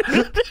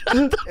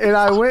 and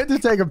I went to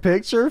take a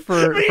picture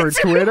for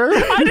Twitter.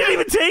 I didn't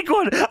even take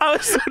one. I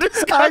was so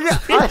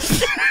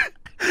disgusted.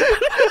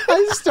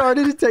 I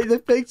started to take the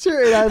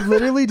picture, and I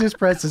literally just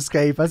pressed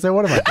escape. I said,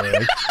 "What am I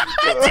doing?"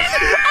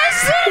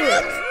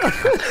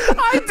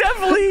 I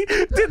definitely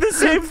did the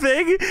same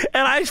thing,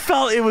 and I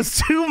felt it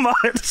was too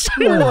much.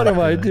 What am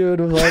I doing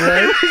with my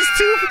life? It was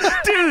too,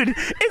 dude,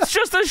 it's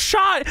just a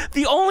shot.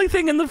 The only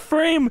thing in the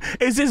frame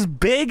is his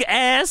big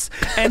ass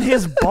and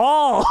his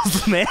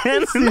balls, man.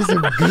 See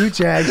some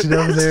gooch action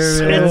over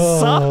there, man. It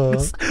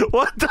sucks.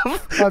 What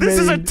the? This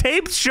is a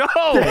taped show.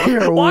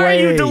 Why are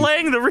you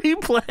delaying the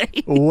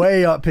replay?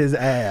 Way up his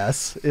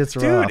ass. It's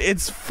rough. Dude,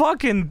 it's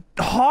fucking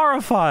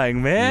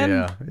horrifying, man.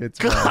 Yeah, it's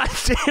God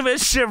rough. damn it,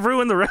 shit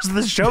ruined the rest of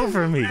the show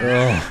for me.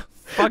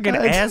 Fucking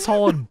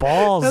asshole and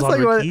balls on like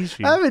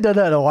Rikishi. I haven't done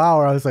that in a while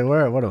where I was like, what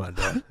am I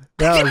doing?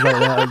 That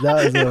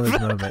was the honest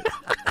moment.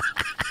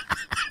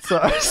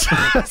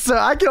 So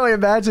I can only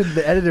imagine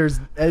the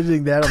editors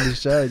editing that on the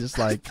show, just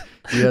like,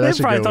 yeah, that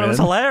they probably thought it was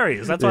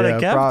hilarious. That's why they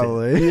kept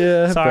probably. it.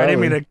 Yeah, sorry, I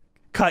didn't mean to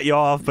cut you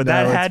off, but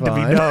that had to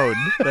be known.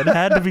 That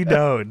had to be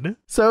known.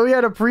 So we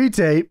had a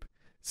pre-tape.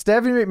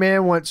 Stephanie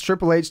McMahon wants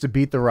Triple H to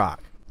beat The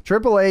Rock.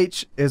 Triple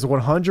H is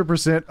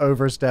 100%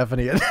 over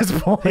Stephanie at this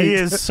point. He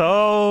is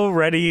so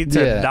ready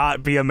to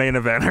not be a main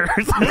eventer.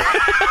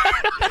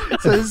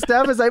 So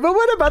Steph is like, but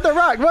what about The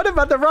Rock? What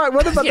about The Rock?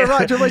 What about The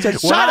Rock? Triple H said,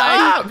 shut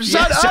up!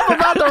 Shut up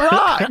about The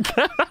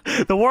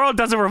Rock! The world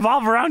doesn't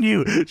revolve around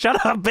you.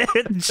 Shut up,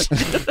 bitch.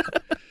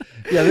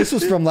 Yeah, this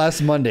was from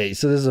last Monday.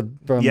 So this is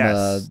from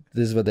this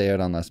is what they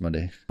aired on last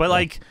Monday. But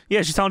like,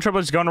 yeah, she's telling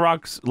Triple H to go in the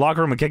Rock's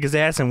locker room and kick his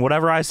ass, and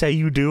whatever I say,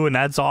 you do, and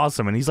that's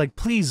awesome. And he's like,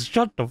 please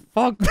shut the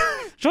fuck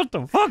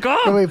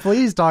up. Can we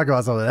please talk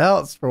about something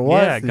else for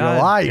once in your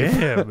life?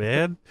 Yeah,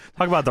 man.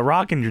 Talk about The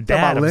Rock and your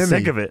dad. I'm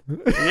sick of it.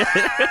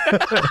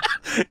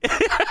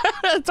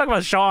 Talk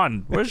about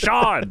Sean. Where's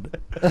Sean?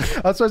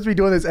 I'm supposed to be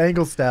doing this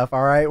angle stuff,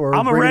 all right?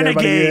 I'm a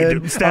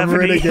renegade,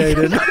 Stephanie. I'm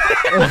renegaded.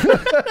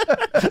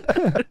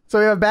 So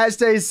we have a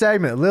backstage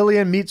segment.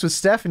 Lillian meets with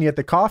Stephanie at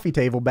the coffee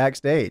table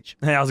backstage.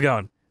 Hey, how's it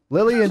going?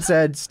 Lillian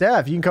said,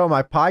 Steph, you can come on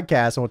my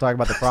podcast and we'll talk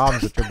about the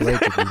problems with Triple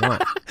H if you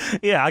want.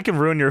 Yeah, I can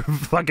ruin your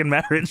fucking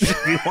marriage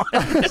if you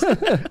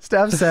want.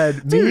 Steph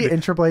said, me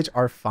and Triple H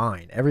are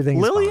fine.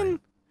 Everything's fine.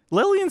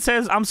 Lillian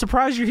says, I'm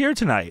surprised you're here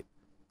tonight.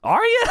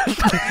 Are you?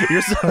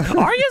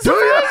 Are you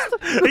surprised?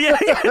 Yeah.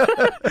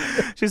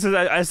 She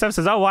says, Steph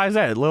says, oh, why is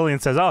that? Lillian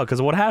says, oh, because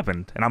of what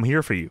happened, and I'm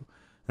here for you.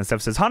 And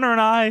Steph says, Hunter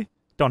and I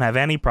don't have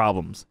any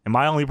problems, and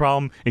my only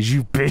problem is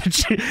you,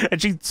 bitch.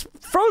 And she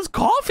throws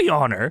coffee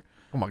on her.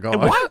 Oh my God.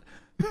 And what?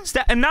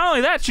 And not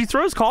only that, she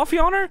throws coffee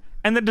on her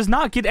and then does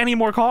not get any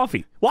more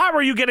coffee. Why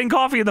were you getting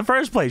coffee in the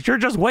first place? You're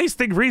just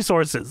wasting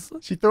resources.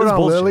 She threw it on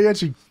Lillian.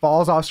 She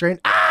falls off screen.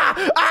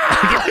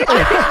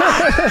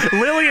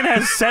 Lillian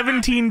has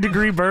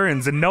 17-degree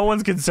burns and no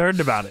one's concerned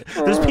about it.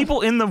 There's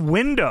people in the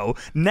window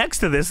next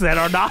to this that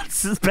are not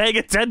paying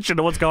attention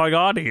to what's going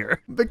on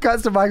here.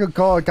 Because to Michael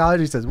Cole in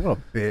college, he says, what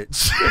a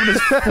bitch.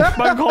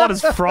 Michael Cole had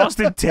his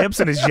frosted tips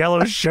and his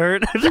yellow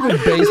shirt.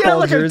 Baseball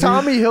like jersey. A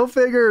Tommy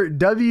Hilfiger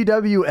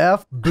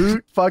WWF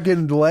boot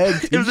fucking leg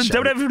t-shirt. It was a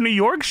WWF New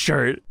York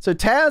shirt. So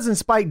Taz and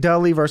Spike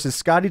Dudley versus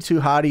Scotty 2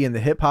 Hotty and the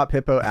Hip Hop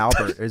Hippo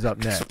Albert is up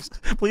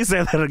next. Please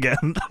say that again.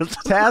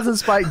 Taz and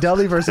Spike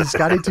Dudley versus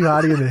Scotty 2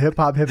 Hotty and the Hip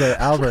Hop Hippo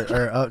Albert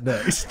are up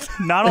next.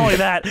 Not only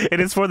that, it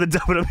is for the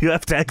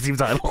WWF tag team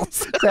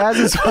titles. Taz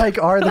and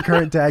Spike are the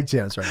current tag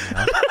champs right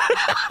now.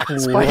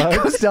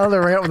 Spike goes down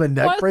the ramp with a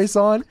neck brace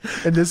on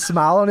and this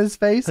smile on his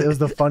face. It was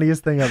the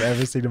funniest thing I've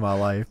ever seen in my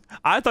life.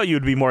 I thought you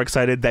would be more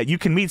excited that you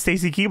can meet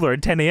Stacy Keibler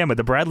at 10 a.m. at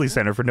the Bradley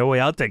Center for No Way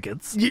Out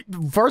tickets.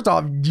 First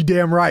off, you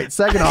damn right.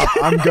 Second off,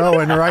 I'm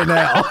going right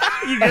now.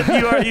 You there?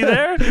 You're already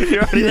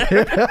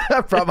there?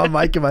 I brought my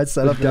mic and my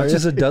setup.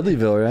 Duchess of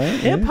Dudleyville, right?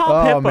 Hip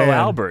Hop Hippo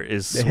Albert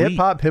is sweet. The Hip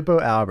Hop Hippo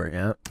Albert,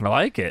 yeah. I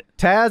like it.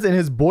 Taz in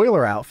his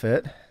boiler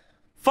outfit.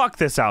 Fuck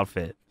this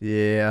outfit.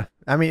 Yeah.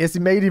 I mean, it's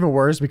made even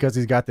worse because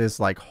he's got this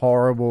like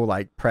horrible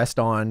like pressed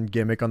on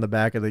gimmick on the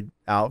back of the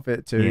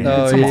outfit too.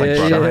 Yeah. It's almost like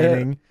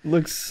shining.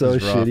 Looks so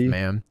rough, shitty,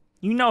 man.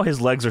 You know his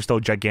legs are still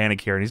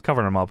gigantic here, and he's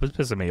covering them up. It's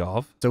pissing me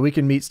off. So we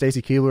can meet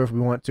Stacy Keibler if we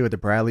want to at the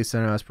Bradley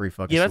Center. That's pretty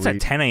fucking that's sweet.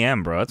 at 10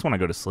 a.m., bro. That's when I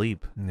go to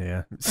sleep.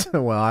 Yeah.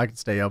 Well, I can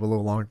stay up a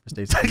little longer for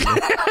Stacy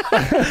Keibler.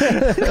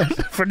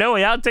 For No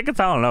Way Out tickets?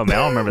 I don't know, man. I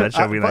don't remember that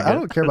show being that good. I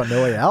don't care about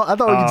No Way Out. I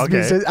thought we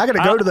could I got to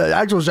go to the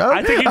actual show.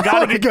 I think you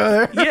got to go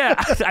there. Yeah,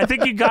 I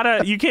think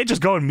you can't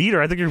just go and meet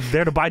her. I think you're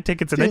there to buy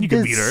tickets and then you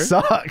can meet her.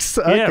 Sucks.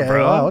 Okay, yeah,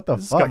 bro. wow, what the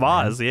fuck?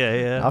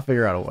 Yeah. I'll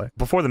figure out a way.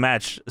 Before the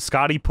match,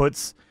 Scotty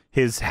puts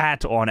his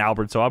hat on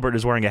Albert, so Albert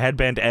is wearing a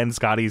headband and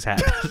Scotty's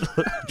hat.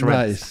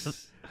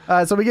 Nice.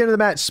 So we get into the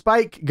match.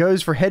 Spike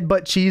goes for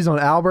headbutt cheese on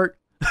Albert.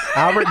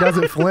 Albert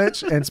doesn't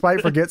flinch, and Spike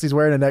forgets he's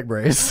wearing a neck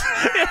brace.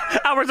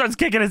 Albert starts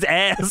kicking his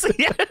ass.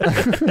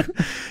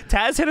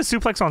 Taz hit a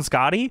suplex on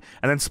Scotty,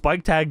 and then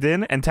Spike tagged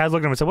in, and Taz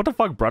looked at him and said, "What the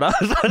fuck, brother?"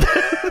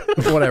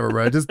 Whatever,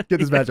 bro. Just get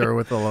this match over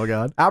with, oh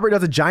God. Albert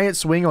does a giant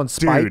swing on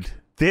Spike. Dude,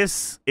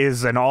 this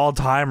is an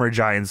all-timer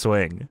giant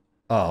swing.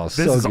 Oh, this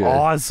is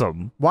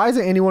awesome. Why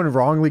isn't anyone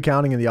wrongly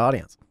counting in the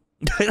audience?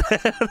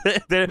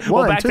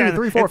 1, 2,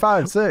 3, 4,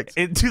 5, 6.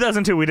 In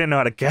 2002, we didn't know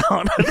how to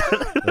count.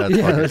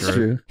 That's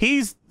true.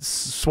 He's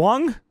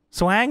swanged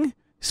him.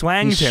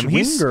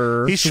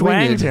 He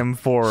swanged him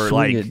for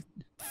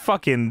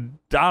fucking,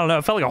 I don't know.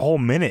 It felt like a whole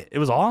minute. It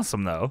was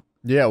awesome though.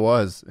 Yeah, it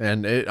was,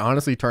 and it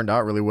honestly turned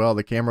out really well.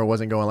 The camera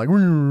wasn't going like.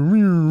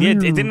 Yeah, it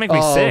didn't make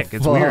me sick.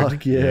 It's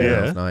weird. Yeah,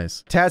 it was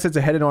nice. Taz hits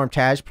a head and arm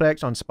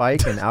Tazplex on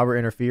Spike, and Albert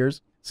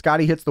interferes.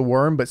 Scotty hits the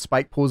worm, but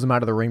Spike pulls him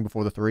out of the ring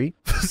before the 3.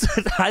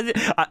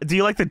 Do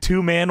you like the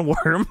 2-man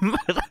worm?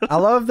 I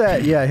love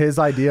that. Yeah, his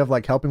idea of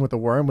like helping with the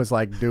worm was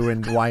like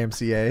doing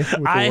YMCA with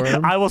the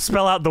worm. I will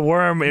spell out the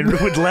worm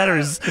with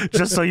letters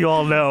just so you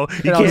all know.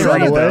 You can't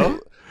write it though.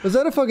 Was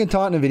that a fucking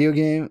taunt in a video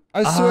game?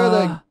 I swear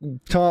that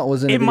taunt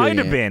was in a video game. It might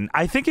have been.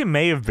 I think it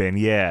may have been,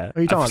 yeah.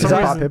 Are you talking about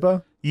Hip Hop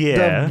Hippo?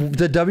 Yeah.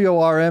 The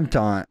WRM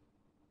taunt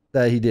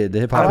that he did.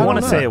 The Hip Hop. I want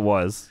to say it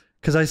was.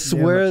 Because I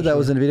swear that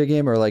was in a video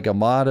game or like a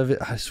mod of it.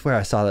 I swear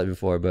I saw that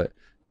before, but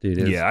dude,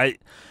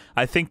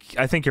 I think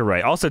you're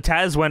right. Also,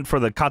 Taz went for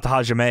the Kata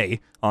Hajime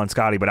on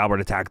Scotty, but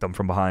Albert attacked them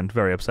from behind.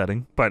 Very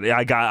upsetting. But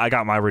I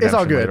got my redemption it's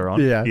all good. Later on.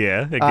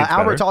 Yeah.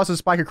 Albert tosses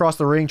Spike across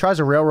the ring, tries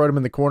to railroad him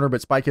in the corner, but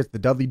Spike hits the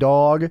Dudley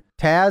Dog.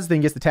 Taz then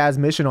gets the Taz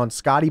mission on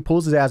Scotty,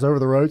 pulls his ass over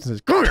the ropes and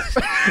says,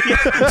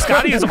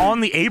 Scotty is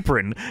on the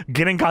apron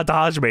getting Kata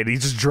Hajime. He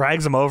just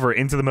drags him over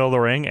into the middle of the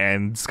ring,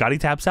 and Scotty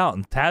taps out,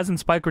 and Taz and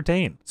Spike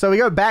retain. So we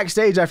go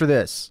backstage after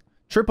this.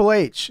 Triple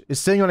H is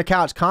sitting on a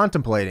couch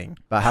contemplating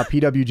about how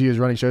PWG is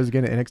running shows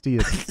again at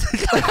NXT.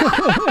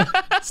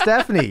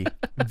 Stephanie,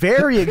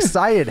 very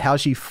excited how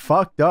she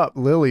fucked up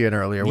Lillian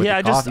earlier with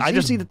the coffee. I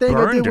just see the thing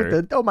I did her.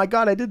 with the, oh my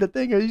God, I did the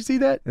thing. Did you see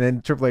that? And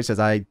then Triple H says,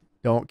 I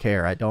don't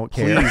care. I don't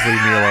care. Please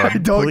leave me alone. I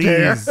don't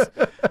care.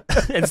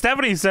 And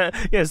Stephanie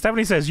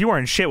says, you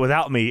aren't shit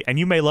without me, and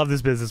you may love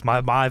this business.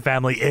 My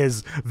family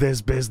is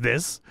this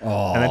business.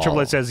 Oh. And then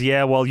Triple H says,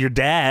 yeah, well, your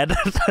dad.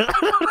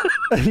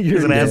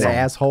 You're an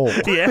asshole.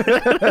 Yeah.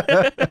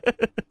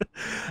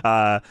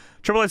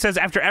 Triple H says,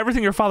 after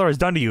everything your father has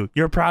done to you,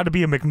 you're proud to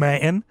be a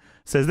McMahon.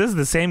 Says, this is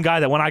the same guy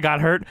that when I got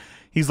hurt,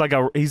 he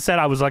said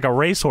I was like a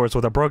racehorse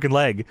with a broken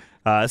leg.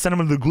 Send him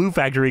to the glue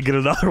factory and get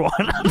another one.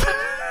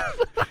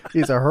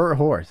 He's a hurt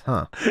horse,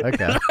 huh?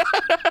 Okay.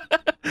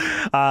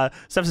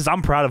 Steph says,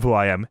 I'm proud of who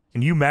I am,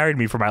 and you married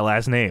me for my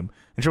last name.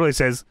 And Triple H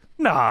says,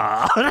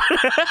 nah,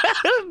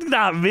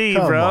 not me,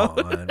 bro.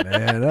 Come on,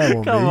 man. That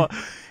won't Come be. on.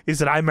 He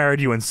said, I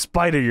married you in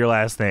spite of your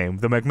last name.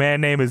 The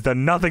McMahon name has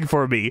done nothing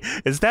for me.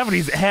 And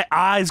Stephanie's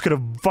eyes could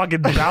have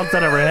fucking bounced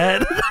out of her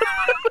head.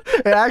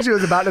 It actually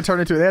was about to turn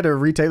into, they had to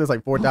retake this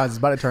like 4 times. It's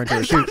about to turn into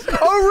a shoot.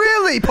 Oh,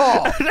 really,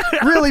 Paul?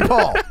 Really,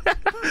 Paul?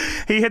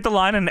 He hit the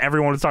line and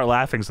everyone would start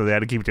laughing, so they had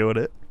to keep doing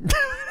it.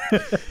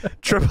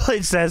 Triple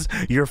H says,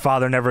 your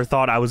father never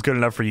thought I was good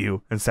enough for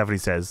you. And Stephanie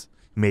says,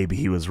 maybe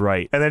he was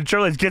right. And then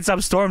Triple H gets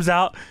up, storms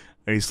out,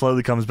 and he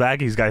slowly comes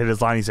back. He's got to hit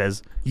his line. He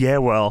says, yeah,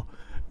 well,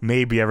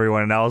 maybe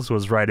everyone else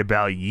was right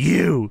about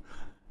you.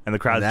 And the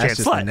crowd chants,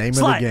 slut, the name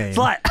slut, of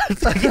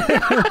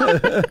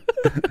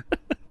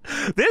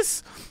the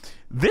slut.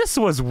 This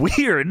was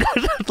weird.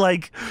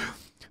 Like,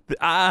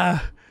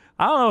 I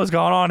don't know what's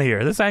going on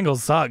here. This angle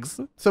sucks.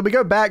 So we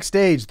go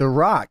backstage. The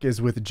Rock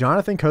is with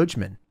Jonathan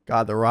Coachman.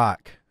 God, The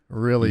Rock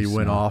really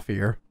went off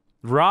here.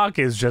 Rock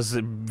is just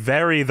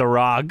very The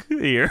Rock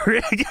here.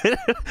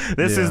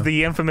 This is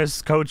the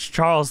infamous Coach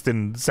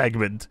Charleston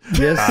segment.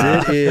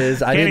 Yes, it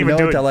is. I didn't know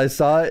until I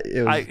saw it.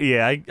 I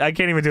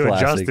can't even do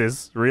classic. it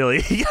justice,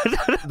 really.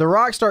 The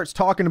Rock starts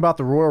talking about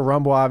the Royal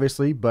Rumble,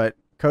 obviously, but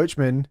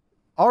Coachman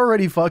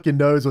already fucking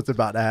knows what's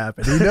about to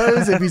happen. He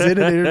knows if he's in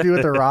an interview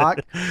with The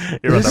Rock,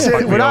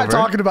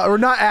 we're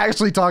not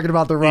actually talking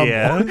about the Rumble.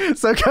 Yeah.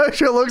 So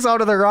Coach looks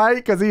onto the right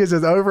because he is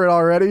just over it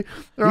already.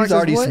 The Rock He's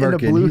already says, what in the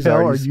blue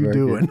hell are you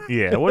doing?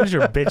 Yeah, what is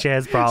your bitch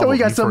ass problem? So we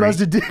got something else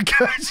to do,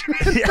 Coach.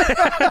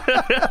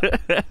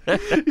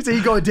 He said,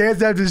 you go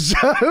dance after the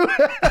show.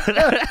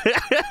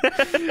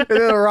 And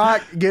then The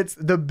Rock gets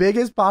the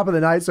biggest pop of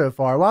the night so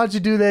far. Why don't you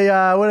do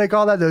what do they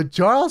call that? The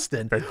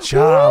Charleston. The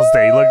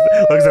Charleston. He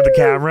looks at the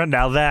camera. Now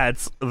Now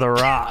that's The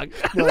Rock.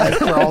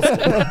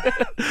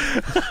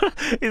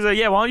 He's like,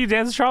 yeah, why don't you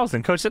dance with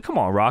Charleston? Coach said, come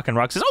on, Rock. And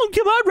Rock says, oh,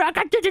 come on, Rock,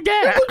 I did you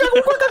dance.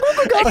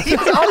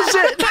 Oh,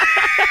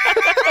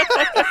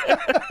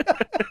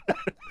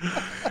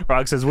 shit.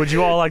 Rock says, would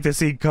you all like to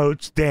see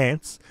Coach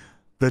dance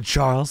the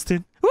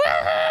Charleston? Woo!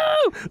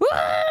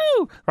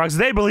 Woo! Rock says,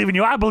 they believe in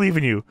you, I believe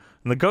in you.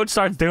 And the coach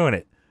starts doing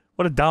it.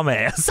 What a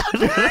dumbass.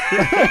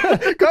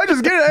 Coach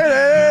is getting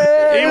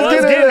it. He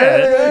was getting it.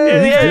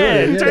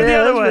 Yeah, turn the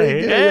other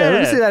way. Yeah,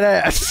 let me see that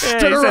ass.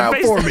 Turn around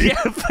for me.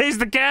 Yeah, face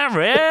the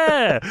camera.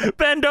 Yeah.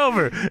 Bend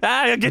over.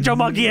 Get your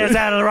monkey ass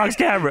out of the Rock's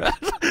camera.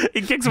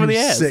 He kicks him in the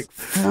ass. Sick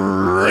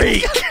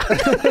freak.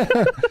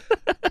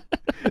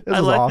 This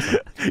is awesome.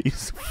 You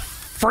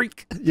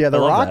freak. Yeah,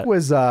 The Rock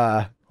was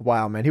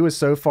wow, man. He was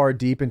so far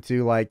deep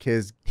into like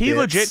his He bits.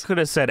 legit could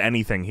have said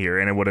anything here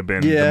and it would have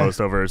been the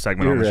most over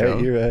segment on the show.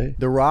 You're right.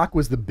 The Rock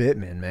was the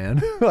bitman, man.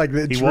 Like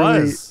he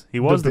was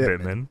the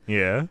bitman.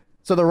 Yeah.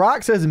 So The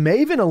Rock says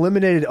Maven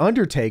eliminated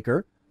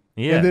Undertaker.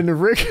 Yeah. And then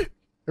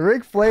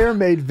Ric Flair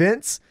made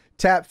Vince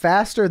tap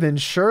faster than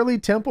Shirley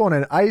Temple on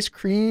an ice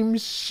cream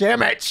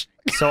sandwich.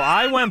 So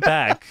I went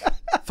back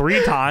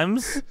 3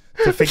 times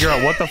to figure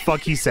out what the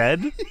fuck he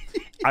said.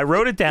 I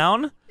wrote it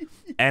down.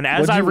 And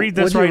as I read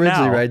this right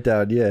now, write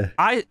down? Yeah.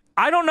 I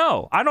don't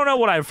know. I don't know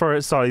what I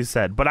first saw he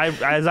said, but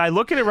as I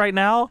look at it right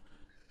now,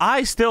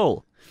 I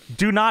still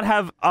do not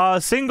have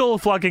a single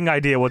fucking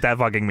idea what that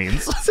fucking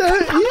means. So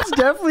he's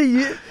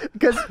definitely,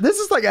 because this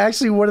is like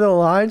actually one of the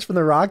lines from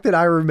The Rock that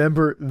I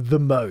remember the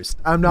most.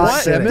 I'm not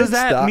what does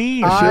that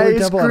mean?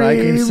 Ice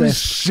cream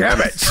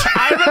sandwich.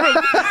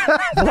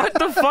 What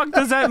the fuck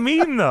does that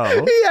mean though?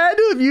 He had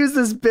to have used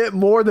this bit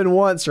more than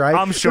once, right?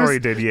 I'm sure he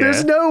did. Yeah.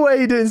 There's no way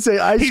he didn't say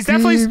ice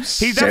cream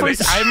sandwich.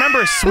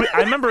 I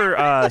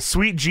remember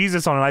Sweet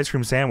Jesus on an ice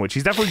cream sandwich.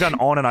 He's definitely done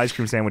on an ice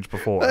cream sandwich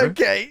before.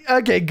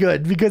 Okay,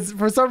 good. Because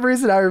for some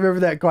reason I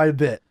remember that quite a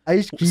bit.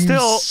 Ice cream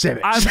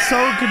sandwich. I'm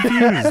so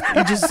confused.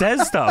 He just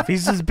says stuff.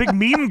 He's this big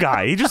meme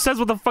guy. He just says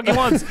what the fuck he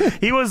wants.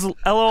 He was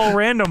LOL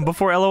random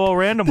before LOL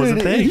random was a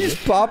thing. He's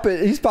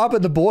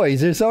popping the boys.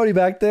 There's somebody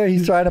back there.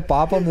 He's trying to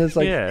pop them. That's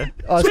like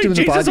us Sweet doing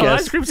the Jesus podcast. on an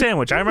ice cream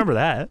sandwich. I remember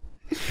that.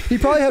 He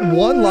probably had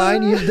one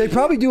line. They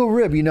probably do a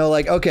rib. You know,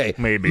 like, okay,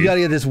 maybe you got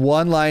to get this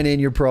one line in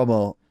your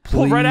promo.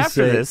 Well, right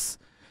after this,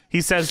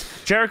 he says,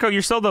 Jericho,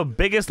 you're still the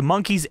biggest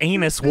monkey's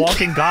anus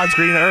walking God's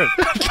green earth.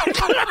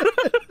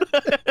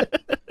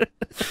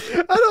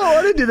 I don't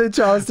want to do the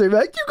Charleston,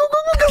 man.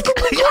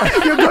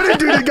 You're going to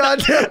do the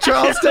goddamn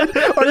Charleston,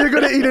 or you're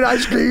going to eat an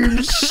ice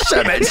cream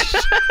sandwich.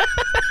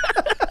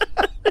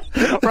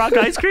 Rock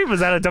ice cream? Was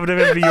that a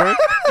WWF New York?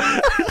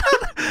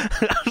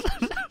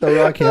 The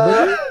Rock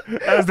hamburger?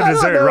 That was the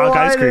dessert, Rock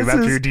ice cream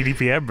after your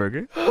DDP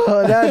hamburger.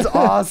 Oh, that's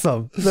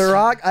awesome. The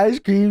Rock ice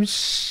cream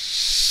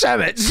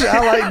sandwich. I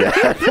like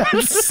that.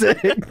 That's sick.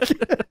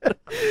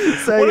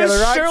 So, what is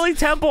Shirley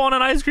Temple on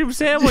an ice cream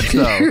sandwich,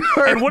 though?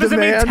 And what does it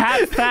mean,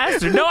 tap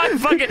faster? No, it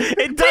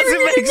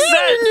doesn't make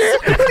sense.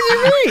 What do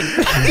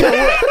you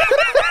mean?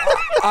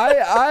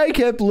 I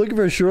kept looking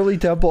for Shirley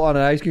Temple on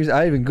an ice cream.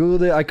 I even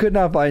Googled it. I could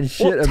not find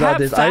shit about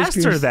this ice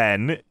cream. Faster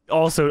then.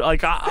 Also, like,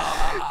 The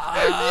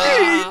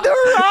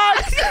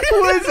Rock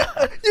was.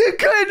 You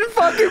couldn't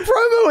fucking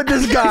promo with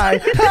this guy.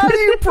 How do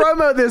you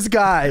promo this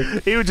guy?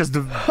 He was just.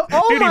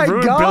 Oh dude, my he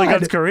ruined God. Billy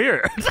Gunn's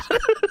career.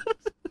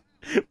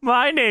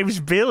 My name's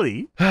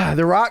Billy.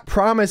 The Rock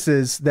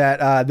promises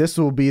that this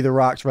will be The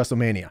Rock's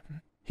WrestleMania.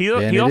 He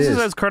also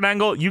says, Kurt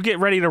Angle, you get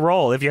ready to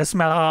roll. If you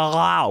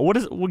smell,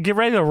 get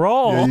ready to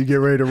roll. Yeah, you get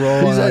ready to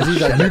roll. He's like,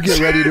 you get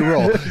ready to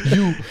roll.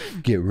 You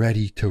get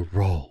ready to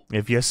roll.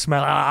 If you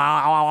smell, what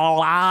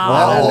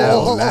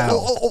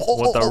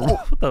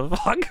the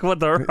fuck? What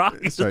the Rock?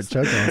 Start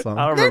choking on something.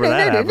 I don't remember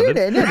that happening.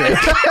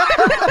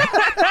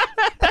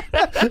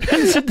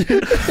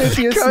 If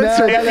you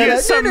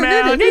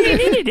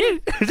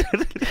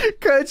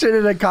Coach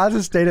in a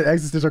constant state of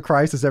existential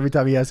crisis every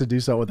time he has to do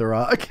something with The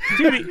Rock.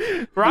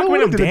 Dude, Rock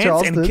made him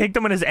dance and kicked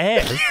him in his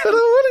ass. I don't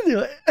want to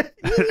do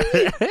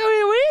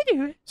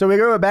it. So we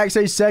go to a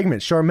backstage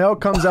segment. Sharmell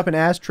comes up and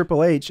asks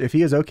Triple H if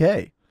he is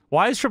okay.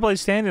 Why is Triple H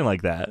standing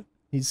like that?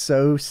 He's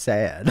so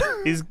sad.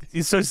 He's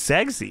so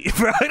sexy,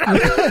 bro.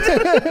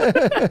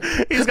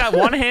 He's got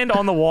one hand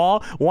on the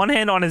wall, one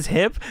hand on his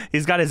hip.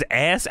 He's got his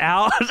ass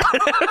out.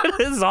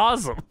 This is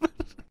awesome.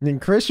 And then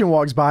Christian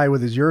walks by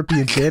with his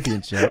European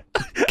Championship.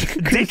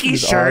 Dickie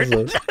shirt.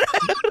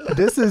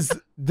 Awesome.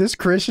 This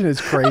Christian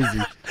is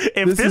crazy.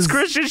 If this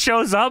Christian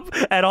shows up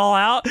at All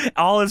Out,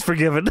 all is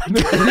forgiven.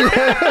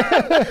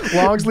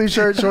 Long sleeve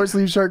shirt, short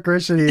sleeve shirt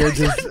Christian here,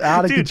 just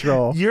out of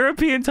control.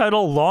 European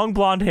title, long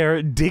blonde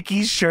hair,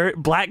 Dickie shirt,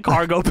 black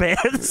cargo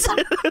pants.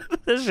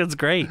 This shit's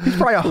great. He's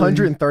probably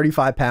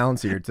 135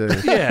 pounds here, too.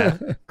 Yeah.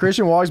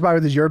 Christian walks by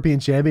with his European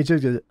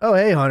Championship. Goes, oh,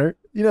 hey, Hunter.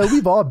 You know,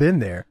 we've all been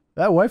there.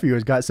 That wife of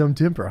yours got some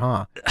temper,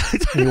 huh?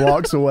 He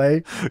walks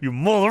away. You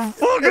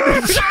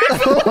motherfucker!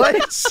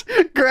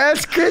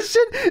 Grabs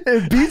Christian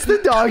and beats the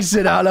dog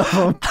shit out of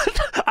him.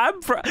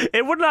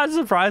 It would not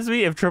surprise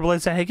me if Triple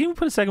H said, "Hey, can you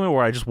put a segment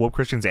where I just whoop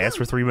Christian's ass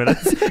for 3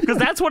 minutes?" Because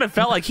that's what it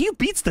felt like. He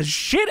beats the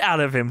shit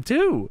out of him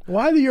too.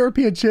 Why the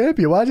European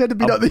champion? Why'd you have to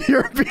beat up the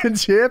European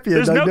champion?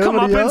 There's no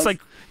comeuppance. Like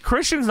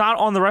Christian's not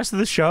on the rest of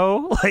the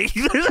show. Like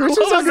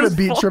Christian's not gonna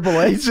beat Triple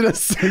H in a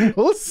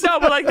singles. No,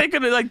 but like they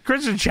could like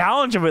Christian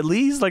challenge him at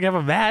least. Like have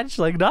a match.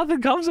 Like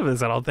nothing comes of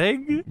this. I don't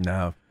think.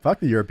 No. Fuck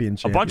the European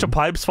champion. A bunch of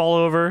pipes fall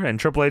over, and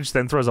Triple H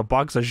then throws a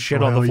box of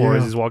shit on the floor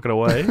as he's walking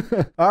away.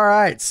 All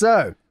right,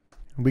 so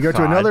we go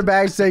to another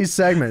backstage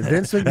segment.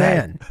 Vince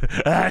McMahon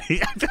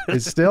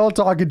is still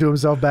talking to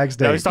himself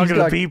backstage. No, he's talking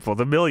to the people,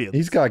 the millions.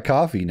 He's got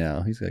coffee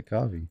now. He's got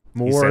coffee.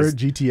 More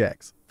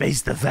GTX.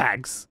 Face the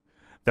facts.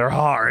 They're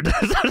hard.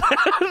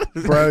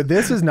 Bro,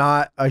 this is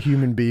not a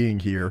human being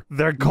here.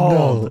 They're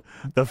cold.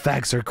 No. The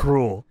facts are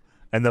cruel.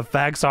 And the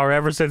facts are,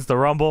 ever since the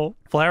Rumble,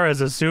 Flair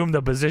has assumed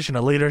the position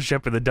of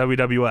leadership in the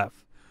WWF.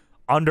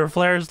 Under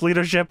Flair's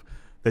leadership,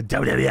 the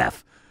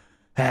WWF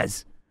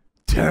has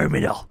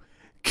terminal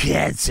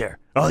cancer.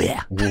 Oh,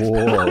 yeah.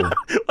 Whoa.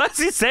 What's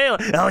he saying?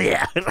 Oh,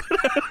 yeah.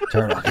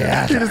 Terminal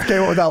cancer. He just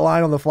came up with that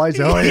line on the flight.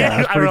 So, oh,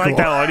 yeah. I really like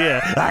that one,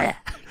 yeah. Oh, yeah.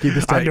 Keep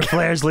this Under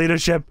Flair's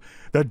leadership,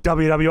 the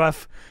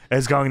WWF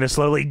is going to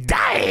slowly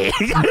die.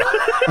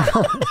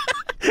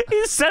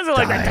 He says it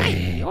like that.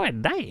 You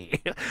want to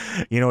die.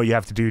 You know what you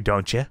have to do,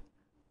 don't you?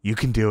 You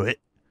can do it.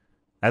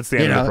 That's the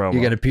end of the promo.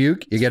 You gotta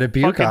puke. You gotta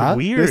puke. Fucking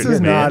weird. This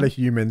is not a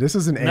human. This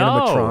is an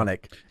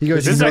animatronic. He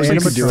goes, this is actually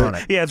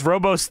animatronic. Yeah, it's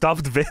Robo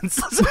stuffed Vince.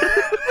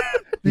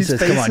 He says,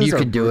 "Come on, you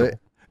can do it."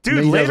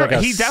 Dude, later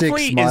he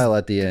definitely smile is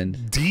at the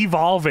end,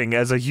 devolving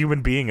as a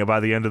human being by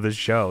the end of the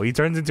show. He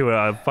turns into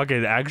a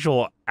fucking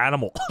actual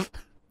animal.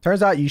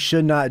 Turns out you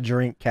should not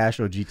drink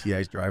Casual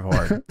GTX Drive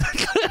Hard.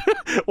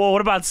 Well,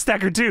 what about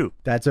Stacker 2?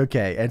 That's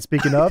okay. And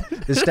speaking of,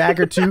 the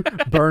Stacker 2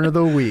 burn of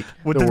the week.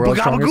 With the world's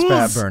strongest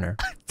fat burner.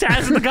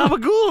 Taz and the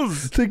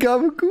Gabagools. The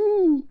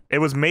Gabagool. It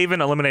was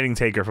Maven eliminating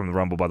Taker from the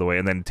Rumble, by the way,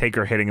 and then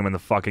Taker hitting him in the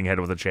fucking head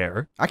with a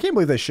chair. I can't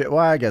believe this shit. Well,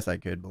 I guess I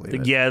could believe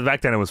it. Yeah,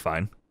 back then it was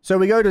fine. So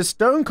we go to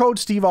Stone Cold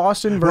Steve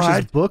Austin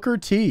versus Booker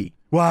T.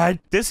 What?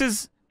 This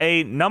is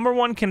a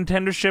 #1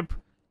 contendership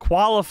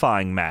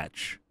qualifying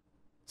match.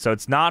 So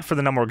it's not for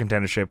the #1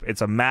 contendership.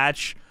 It's a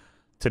match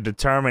to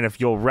determine if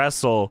you'll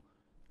wrestle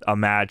a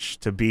match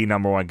to be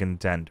 #1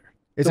 contender.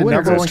 It's a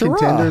 #1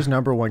 contender's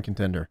 #1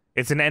 contender.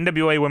 It's an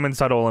NWA women's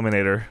title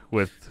eliminator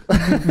with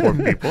 4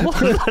 people.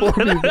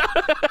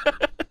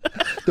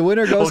 The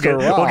winner goes to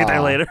Raw. We'll get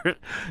there later.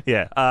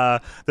 Yeah.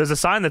 There's a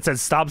sign that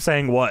says "Stop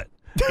saying what."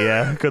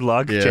 Yeah. Good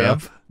luck,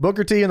 champ.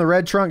 Booker T in the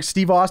red trunks.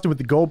 Steve Austin with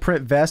the gold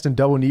print vest and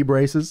double knee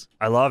braces.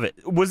 I love it.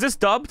 Was this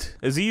dubbed?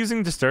 Is he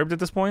using Disturbed at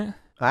this point?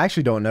 I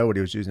actually don't know what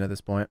he was using at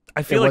this point.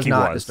 I feel like he was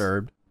not was.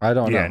 Disturbed. I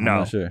don't know. Yeah, no. I'm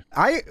not sure.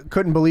 I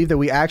couldn't believe that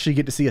we actually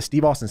get to see a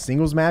Steve Austin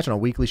singles match on a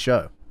weekly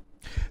show.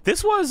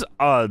 This was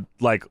a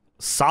like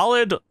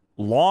solid,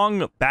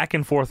 long back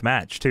and forth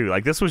match too.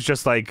 Like this was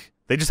just like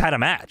they just had a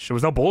match. There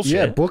was no bullshit.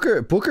 Yeah,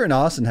 Booker and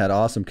Austin had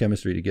awesome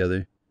chemistry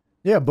together.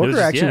 Yeah, Booker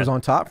actually was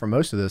on top for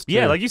most of this too.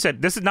 Yeah, like you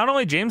said, this is not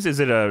only James,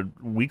 is it a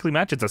weekly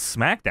match, it's a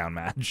SmackDown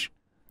match.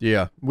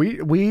 Yeah.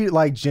 We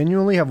like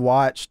genuinely have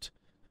watched,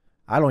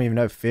 I don't even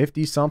know,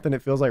 50 something.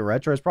 It feels like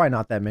retro. It's probably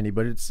not that many,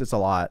 but it's a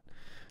lot.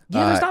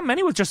 Yeah, there's not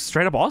many with just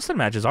straight up Austin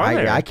matches, are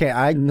there? I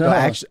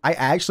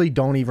actually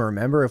don't even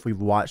remember if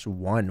we've watched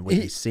one with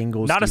a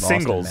single not Steve a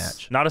singles Austin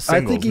match. Not a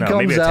singles. I think he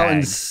maybe comes out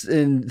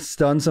and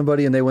stuns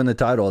somebody and they win the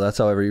title. That's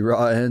how every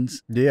Raw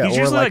ends. Yeah, he's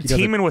usually like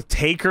teaming with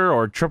Taker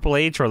or Triple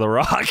H or The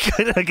Rock. Like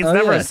it's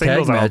never a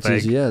singles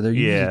matches. Yeah, they're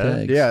usually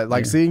tags. Yeah,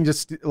 like seeing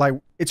just like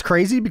it's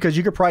crazy because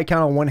you could probably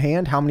count on one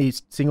hand how many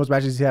singles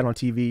matches he had on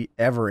TV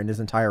ever in his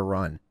entire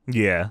run.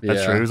 Yeah,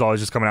 that's true. He was always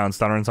just coming out and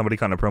stunning somebody,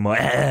 kind of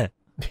promo.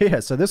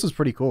 Yeah, so this was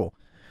pretty cool.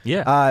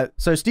 Yeah.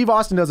 So Steve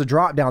Austin does a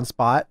drop down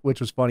spot,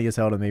 which was funny as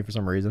hell to me for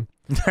some reason.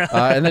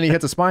 And then he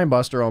hits a spine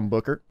buster on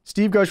Booker.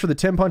 Steve goes for the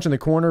 10 punch in the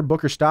corner.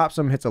 Booker stops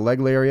him, hits a leg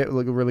lariat. It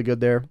looked really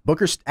good there.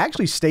 Booker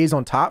actually stays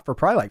on top for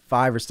probably like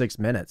 5 or 6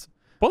 minutes.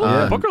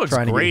 Well, Booker looks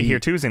great here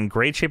too. He's in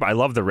great shape. I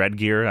love the red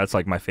gear. That's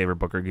like my favorite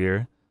Booker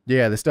gear.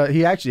 Yeah, the stuff.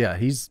 He actually,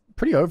 he's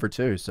pretty over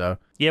too. So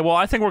yeah, well,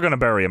 I think we're gonna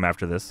bury him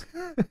after this.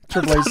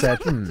 Triple H said,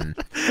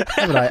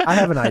 I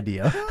have an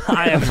idea.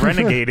 I am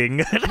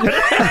renegading.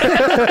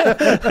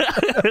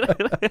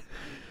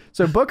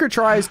 So Booker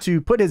tries to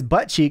put his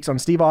butt cheeks on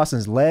Steve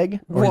Austin's leg,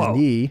 or his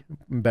knee,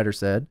 better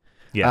said.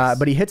 Yes.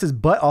 But he hits his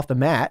butt off the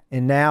mat,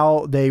 and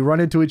now they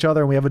run into each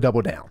other, and we have a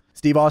double down.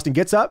 Steve Austin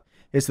gets up,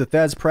 hits the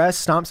Thez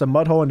press, stomps a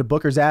mud hole into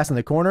Booker's ass in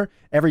the corner.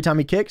 Every time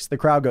he kicks, the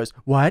crowd goes,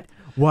 what?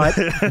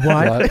 It's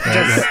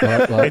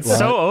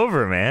so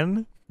over,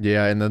 man.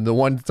 Yeah, and then the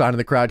one side of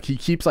the crowd, he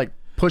keeps like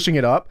pushing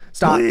it up.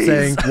 Stop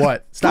saying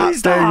what? Stop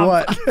saying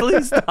what?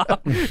 Please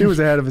stop. He was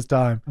ahead of his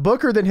time.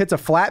 Booker then hits a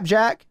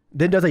flapjack,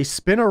 then does a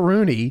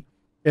spin-a-rooney,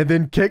 and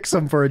then kicks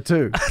him for a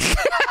 2.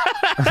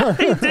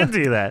 He did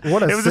do that.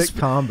 What a sick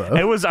combo.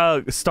 It was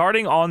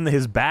starting on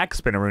his back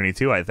spin-a-rooney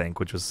too, I think,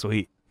 which was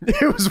sweet.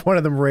 It was one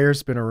of them rare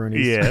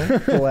spinneroonies. Yeah.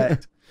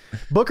 Collect.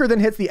 Booker then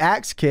hits the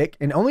axe kick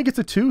and only gets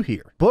a 2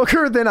 here.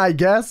 Booker then, I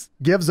guess,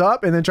 gives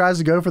up and then tries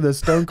to go for the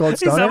Stone Cold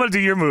Stunner. He's not going to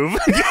do your move.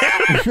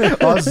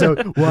 Also,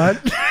 what?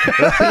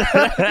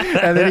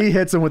 And then he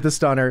hits him with the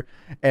stunner.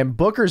 And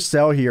Booker's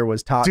sell here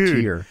was top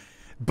tier.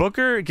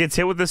 Booker gets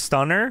hit with the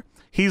stunner.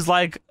 He's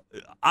like,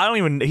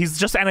 he's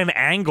just at an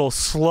angle,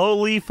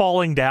 slowly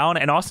falling down.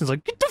 And Austin's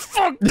like, get the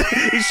fuck.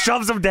 He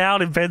shoves him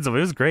down and pins him. It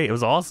was great. It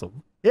was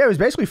awesome. Yeah, it was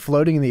basically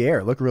floating in the air.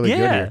 It looked really good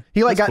here.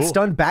 He like got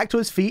stunned back to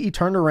his feet. He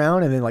turned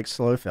around and then like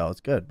slow fell. It's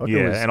good.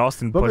 And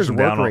Austin pushed Booker's him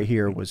work down right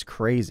here was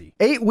crazy.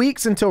 8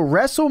 weeks until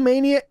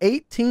WrestleMania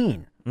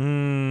 18.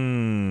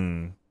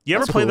 You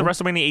ever played the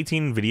WrestleMania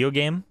 18 video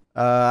game?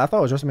 I thought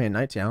it was WrestleMania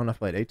 19. I don't know if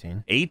I played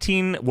 18.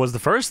 18 was the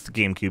first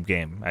GameCube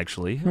game,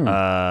 actually.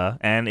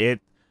 And it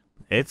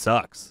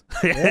sucks.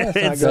 Yeah,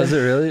 does it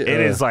really? It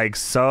is like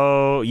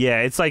so. Yeah,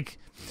 it's like.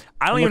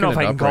 I don't even know if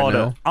I can call it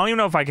I don't even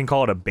know if I can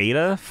call it a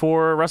beta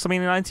for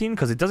WrestleMania 19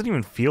 because it doesn't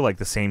even feel like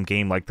the same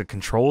game. Like the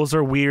controls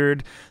are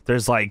weird.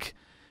 There's like,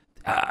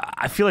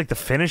 I feel like the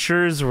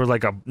finishers were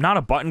like not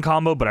a button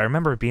combo, but I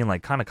remember it being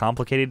like kind of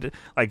complicated.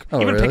 Like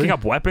even picking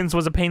up weapons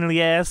was a pain in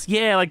the ass.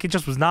 Yeah, like it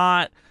just was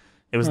not.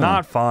 It was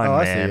not fun. Oh, man.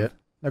 I see it.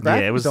 The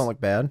graphics don't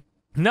look bad.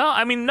 No,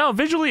 I mean no.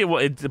 Visually,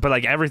 but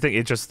like everything,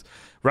 it just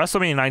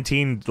WrestleMania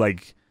 19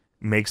 like.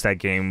 Makes that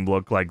game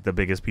look like the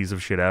biggest piece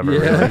of shit ever. Yeah.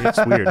 Really.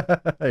 It's weird.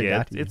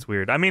 Yeah, it's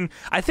weird. I mean,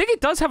 I think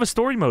it does have a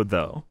story mode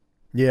though.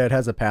 Yeah, it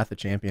has a Path of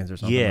Champions or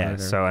something. Yeah,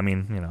 so I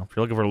mean, you know, if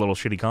you're looking for a little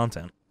shitty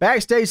content.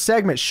 Backstage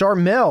segment,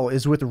 Sharmell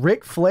is with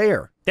Ric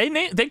Flair.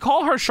 They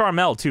call her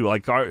Sharmell too.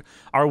 Like,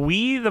 are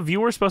we the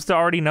viewer supposed to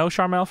already know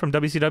Sharmell from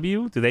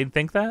WCW? Do they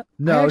think that?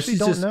 No, I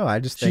don't know. I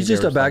just think she's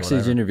just a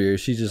backstage interviewer.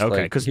 She's just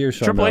okay. Because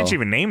Triple H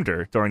even named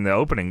her during the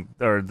opening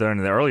or during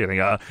the earlier thing.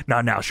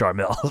 Not now,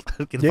 Sharmell.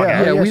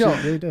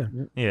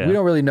 We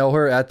don't really know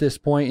her at this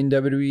point in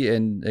WWE,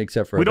 and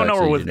except for we don't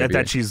know her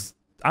that she's.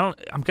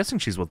 I'm guessing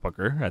she's with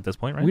Booker at this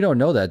point, right? We don't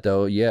know that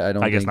though. Yeah,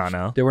 I guess not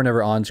now. They were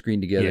never on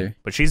screen together. Yeah,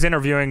 but she's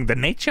interviewing the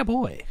Nature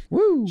Boy.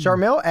 Woo!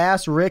 Sharmell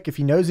asked Rick if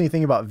he knows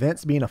anything about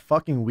Vince being a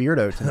fucking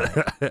weirdo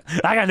tonight.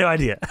 I got no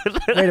idea.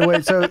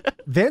 Wait. So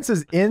Vince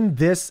is in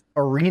this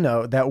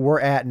arena that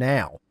we're at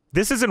now.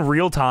 This is in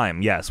real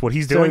time. Yes, what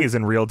he's doing is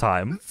in real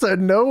time. So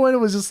no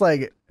one was just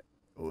like,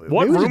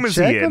 what room is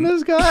he in? On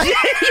this guy?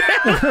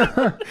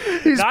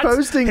 He's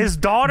posting. His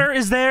daughter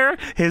is there.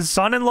 His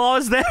son-in-law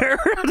is there.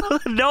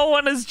 No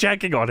one is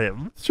checking on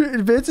him.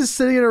 Vince is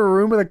sitting in a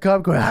room with a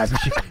cup going, I'm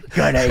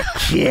gonna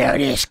kill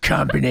this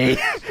company.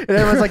 And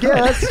everyone's like,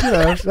 yeah,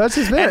 that's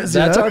his Vince.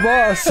 That's our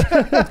boss.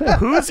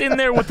 Who's in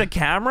there with the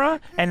camera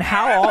and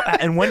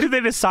and when do they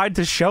decide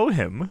to show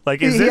him?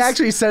 Like, he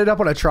actually set it up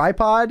on a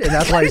tripod and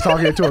that's why he's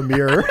talking into a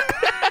mirror.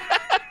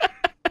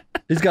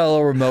 He's got a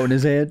little remote in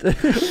his hand. Oh,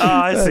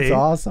 I see. That's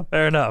awesome.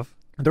 Fair enough.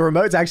 The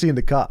remote's actually in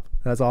the cup.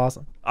 That's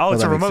awesome. Oh,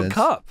 it's a remote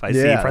cup. I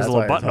see. Press a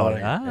little button on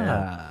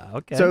it.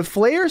 Okay. So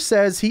Flair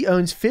says he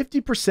owns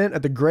 50%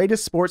 of the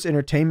greatest sports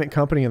entertainment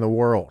company in the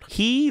world.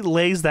 He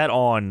lays that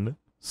on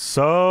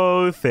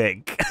so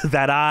thick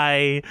that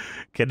I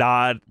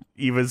cannot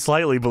even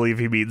slightly believe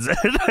he means it.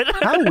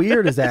 How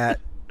weird is that?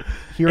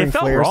 Hearing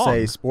Flair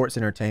say sports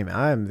entertainment.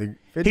 I am the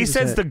 50%. He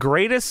says the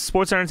greatest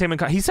sports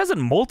entertainment. He says it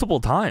multiple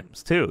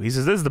times too. He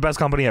says this is the best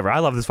company ever. I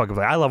love this fucking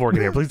place. I love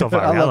working here. Please don't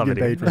fire me. I love it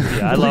here.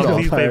 Yeah, I love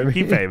it.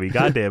 Keep paying me.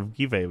 Goddamn,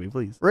 keep paying me,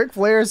 please. Ric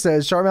Flair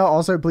says, Sharmell,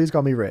 also please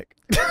call me Rick.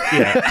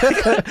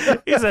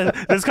 Yeah. He said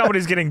this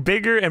company's getting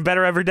bigger and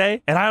better every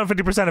day, and I own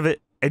 50% of it.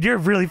 And you're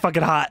really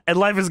fucking hot, and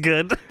life is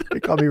good.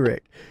 Call me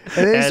Rick.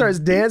 And then he starts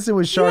dancing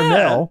with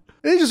Sharmell.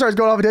 And he just starts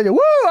going off and dancing. Woo!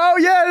 Oh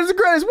yeah, this is the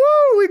greatest.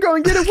 Woo! We go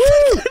and get it.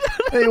 Woo!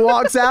 And he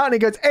walks out and he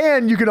goes,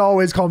 and you can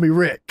always call me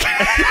Rick. Dick,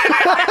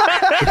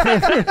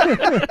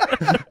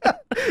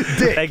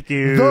 thank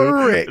you, the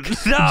Rick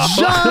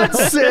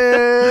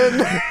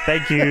Johnson.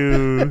 Thank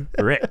you,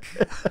 Rick.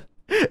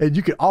 And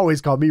you can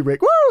always call me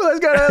Rick. Woo! Let's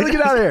get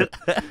out of here.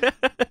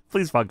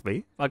 Please fuck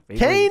me. Fuck me.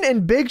 Kane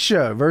and Big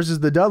Show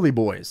versus the Dudley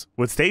Boys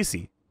with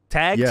Stacy.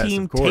 Tag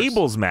team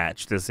tables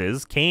match. This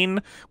is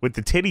Kane with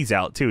the titties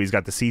out too. He's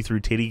got the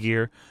see-through titty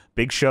gear.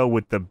 Big Show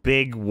with the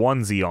big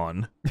onesie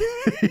on.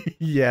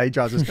 Yeah, he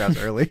drops his straps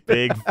early.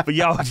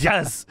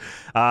 Yes.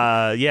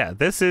 Yeah.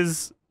 This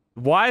is.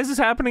 Why is this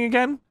happening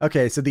again?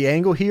 Okay, so the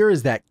angle here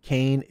is that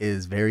Kane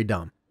is very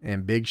dumb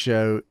and Big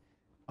Show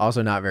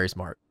also not very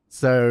smart.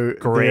 So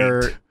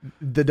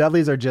the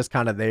Dudleys are just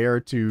kind of there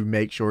to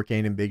make sure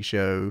Kane and Big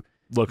Show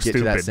look get stupid.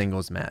 to that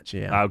singles match.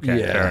 Yeah.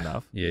 Okay, fair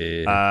enough.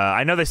 Yeah.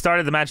 I know they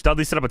started the match.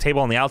 Dudley set up a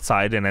table on the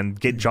outside and then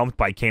get jumped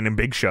by Kane and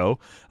Big Show.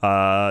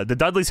 The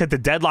Dudleys hit the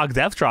Deadlock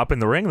Death Drop in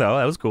the ring, though.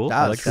 That was cool.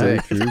 That was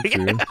sick.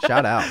 True.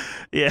 Shout out.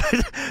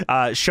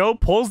 Yeah. Show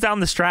pulls down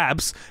the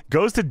straps,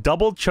 goes to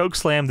double choke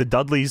slam the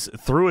Dudleys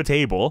through a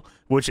table,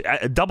 which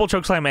double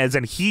choke slam as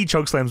in he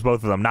choke slams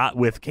both of them, not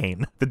with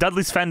Kane. The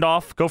Dudleys fend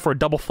off, go for a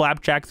double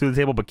flapjack through the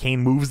table, but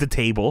Kane moves the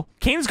table.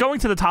 Kane's going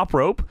to the top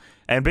rope.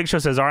 And Big Show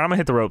says, all right, I'm going to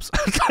hit the ropes.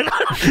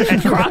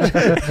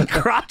 And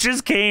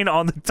crotches Kane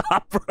on the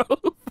top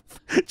rope.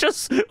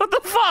 Just, what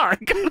the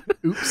fuck?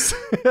 Oops.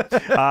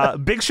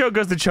 Big Show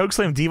goes to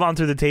chokeslam Devon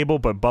through the table,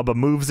 but Bubba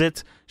moves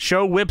it.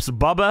 Show whips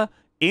Bubba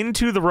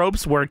into the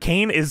ropes where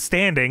Kane is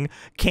standing.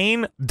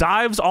 Kane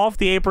dives off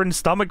the apron,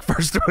 stomach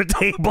first through a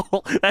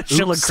table. That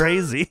shit looked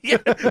crazy.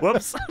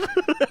 Whoops.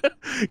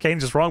 Kane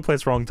just wrong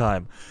place, wrong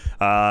time.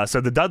 So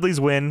the Dudleys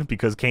win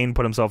because Kane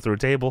put himself through a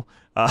table.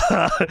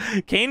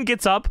 Kane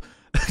gets up.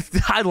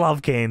 I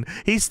love Kane.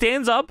 He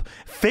stands up,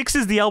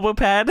 fixes the elbow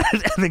pad,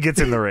 and then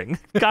gets in the ring.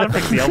 Gotta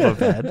fix the elbow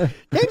pad.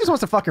 Kane just wants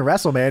to fucking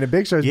wrestle, man, and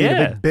Big Show's being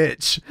a big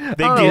bitch.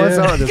 What's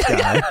up with this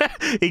guy?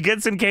 He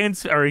gets in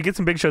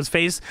Big Show's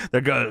face.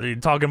 They're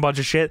talking a bunch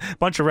of shit.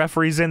 Bunch of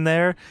referees in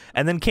there,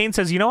 and then Kane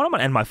says, "You know what? I'm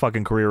gonna end my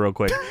fucking career real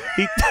quick."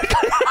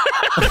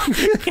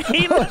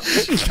 Kane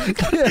goes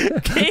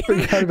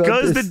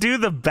to do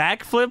the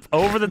backflip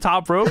over the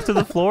top rope to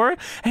the floor,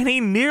 and he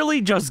nearly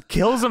just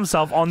kills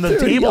himself on the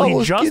table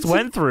he just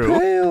went through.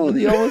 Impaled.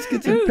 He almost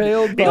gets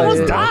impaled. He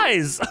almost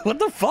dies. What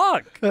the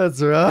fuck?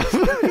 That's rough.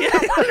 He's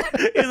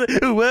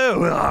like,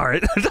 whoa, all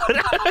right.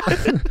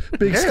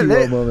 Big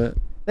Ski-Wo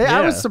moment.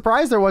 I was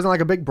surprised there wasn't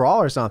like a big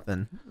brawl or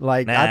something.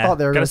 Like I thought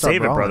they were gonna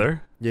save brawling. it,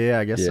 brother. Yeah,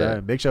 I guess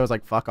so. Big Show was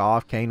like, "Fuck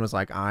off." Kane was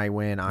like, "I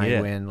win,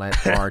 let's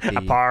party."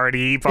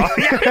 party. The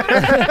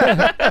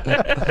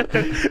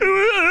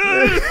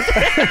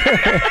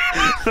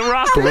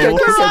Rock rules.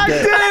 The Rock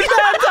did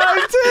that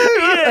time too.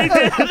 Yeah, he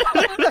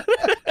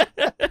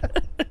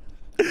did.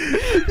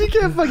 You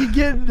can't fucking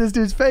get in this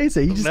dude's face.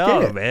 You just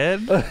can't.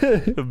 Man.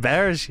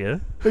 Embarrass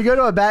you. We go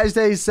to a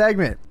backstage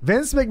segment.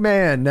 Vince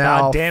McMahon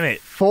now. God damn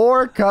it.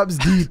 4 cups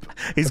deep.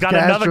 He's got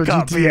another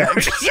cup. He's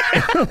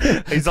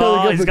got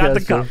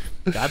the cup.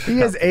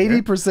 He is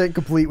 80%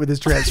 complete with his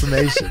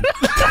transformation.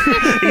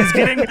 He's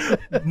getting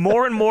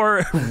more and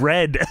more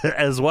red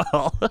as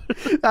well.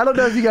 I don't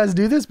know if you guys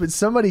do this, but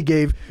somebody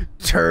gave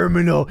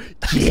terminal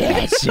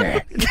cancer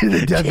to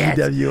the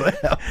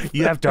WWF.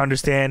 You have to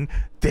understand,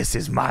 this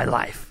is my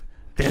life.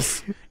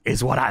 This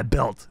is what I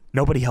built.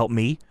 Nobody helped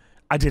me.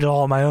 I did it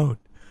all on my own.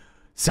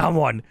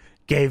 Someone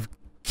gave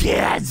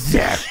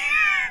cancer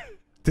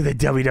to the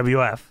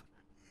WWF.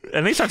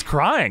 And he starts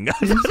crying.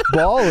 He's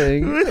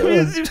bawling.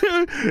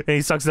 And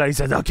he sucks it out. He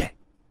says, "Okay,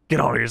 get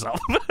over yourself."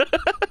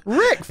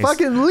 Rick,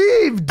 fucking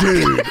leave,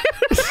 dude.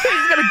 He's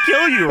gonna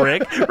kill you,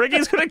 Rick.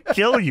 Ricky's gonna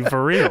kill you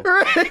for real.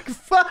 Rick,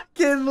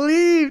 fucking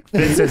leave.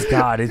 Vince says,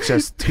 "God, it's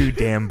just too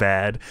damn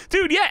bad."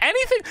 Dude, yeah,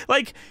 anything.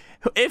 Like,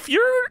 if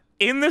you're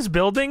in this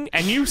building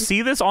and you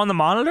see this on the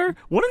monitor,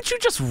 wouldn't you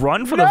just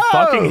run for the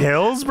fucking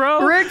hills,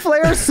 bro? Ric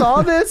Flair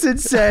saw this and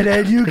said,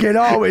 "And you can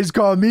always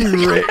call me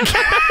Rick."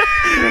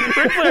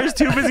 Ric Flair's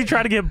too busy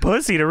trying to get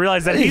pussy to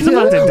realize that he's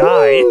about to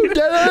die.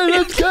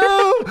 Let's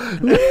go.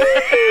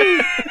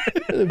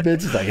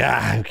 Vince is like,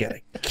 I'm gonna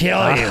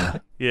kill you.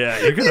 Yeah,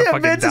 you're gonna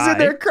fucking Vince die. is in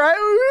there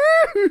crying.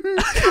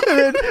 And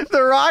then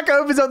The Rock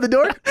opens up the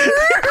door.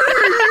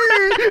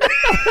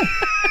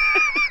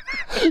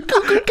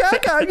 Cuckoo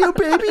caca on you,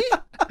 baby.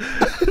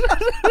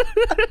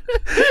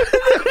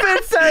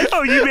 Vince says,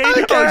 "Oh, you made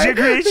it? Oh, it's your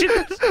creation?"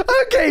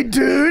 "Okay,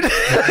 dude."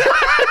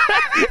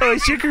 "Oh,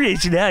 it's your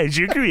creation. Yeah, it's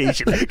your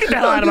creation. Get the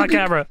hell out of my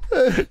camera,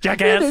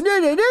 jackass."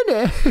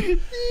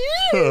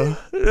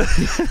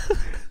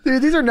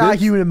 Dude, these are not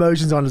human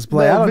emotions on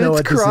display. I don't know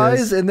what Vince cries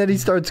this is. and then he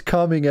starts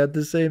coming at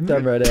the same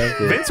time right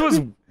after. Vince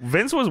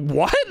was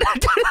what?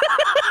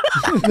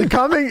 The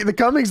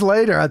coming's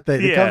later, I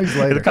think. The coming's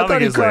later. The coming I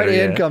thought he is cried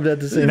later, and come at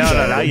the same No,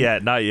 time. not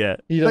yet. Not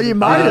yet. But you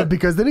might have,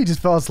 because then he just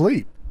fell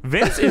asleep.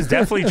 Vince is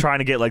definitely trying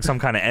to get like some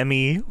kind of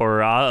Emmy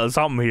or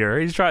something here.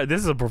 He's trying.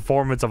 This is a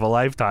performance of a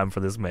lifetime for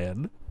this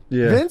man.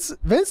 Yeah.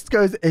 Vince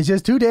goes, "It's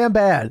just too damn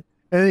bad,"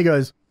 and then he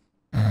goes.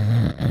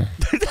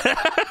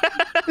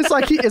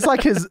 It's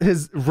like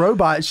his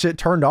robot shit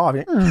turned off.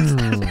 His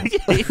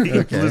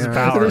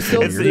power.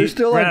 They're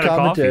still on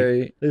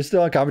commentary. They're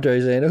still on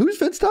commentary saying, "Who's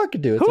Vince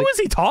talking to?" Who is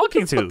he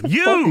talking to?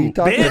 You,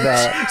 talking bitch.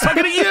 about? He's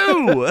talking to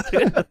you.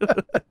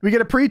 We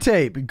get a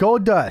pre-tape.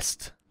 Gold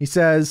Dust. He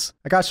says,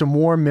 "I got some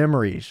warm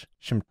memories.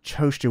 Some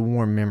toasted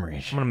warm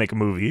memories." I'm gonna make a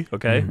movie.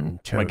 Okay, I'm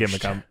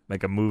gonna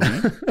make a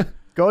movie.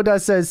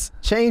 Goldust says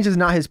change is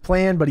not his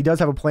plan, but he does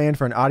have a plan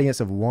for an audience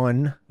of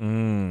 1.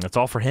 That's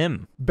all for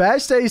him.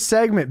 Backstage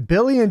segment,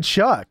 Billy and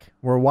Chuck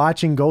were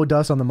watching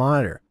Goldust on the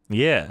monitor.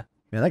 Yeah.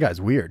 Man, that guy's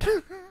weird.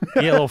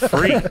 Yeah, a little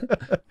freak.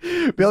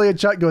 Billy and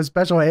Chuck do a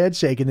special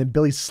handshake, and then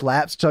Billy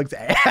slaps Chuck's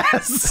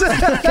ass.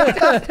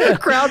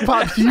 Crowd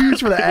pops huge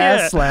for the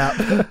ass slap.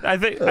 I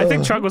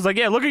think Chuck was like,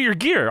 "Yeah, look at your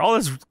gear. All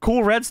this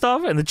cool red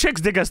stuff, and the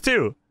chicks dig us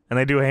too." And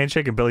they do a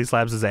handshake, and Billy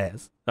slaps his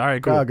ass. All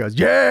right, cool. Crowd goes,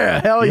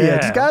 "Yeah, hell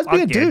yeah. These guys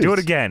being dudes. Do it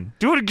again.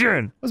 Do it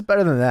again." What's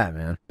better than that,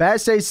 man?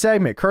 Backstage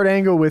segment, Kurt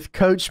Angle with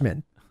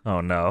Coachman.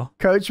 Oh, no.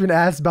 Coachman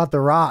asks about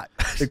The Rock.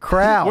 The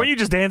crowd. Weren't you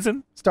just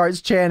dancing?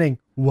 Starts chanting,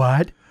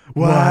 "What?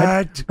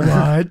 What?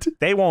 What?"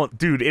 They won't.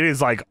 Dude, it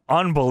is like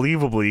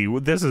unbelievably.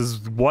 This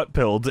is what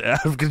pilled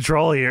out of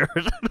control here.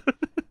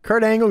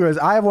 Kurt Angle goes,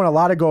 "I have won a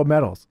lot of gold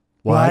medals."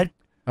 What?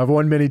 "I've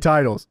won many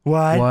titles."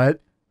 What?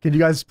 "What? Can you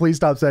guys please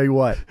stop saying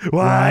what?"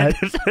 What?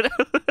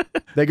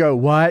 They go,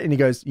 "What?" And he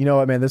goes, "You know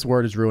what, man? This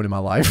word is ruining my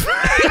life."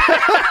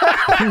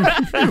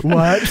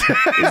 What?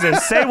 He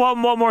says, say one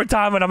more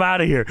time and I'm out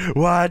of here.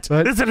 What?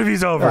 This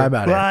interview's over. I'm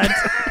out of here.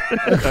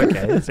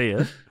 Okay, see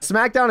ya.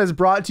 SmackDown is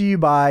brought to you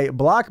by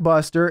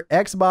Blockbuster,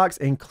 Xbox,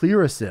 and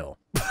Clearasil.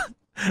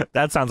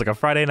 That sounds like a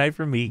Friday night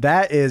for me.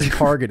 That is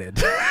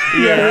targeted.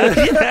 Yeah.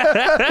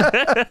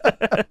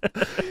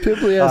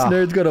 Pimply ass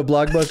nerds go to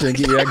Blockbuster and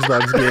get your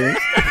Xbox games.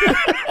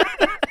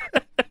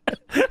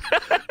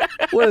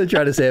 What are they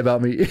trying to say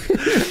about me?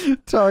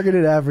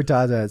 Targeted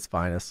advertising at its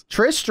finest.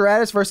 Trish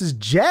Stratus versus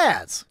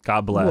Jazz.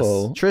 God bless.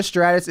 Whoa. Trish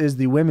Stratus is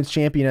the women's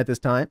champion at this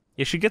time.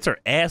 Yeah, she gets her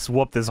ass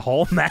whooped this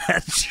whole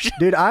match.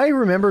 Dude, I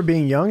remember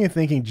being young and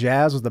thinking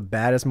Jazz was the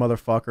baddest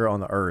motherfucker on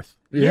the earth.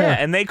 Yeah,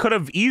 and they could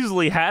have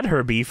easily had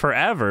her be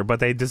forever, but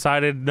they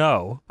decided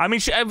no. I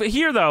mean,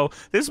 here, though,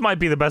 this might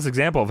be the best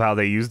example of how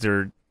they used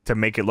her to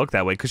make it look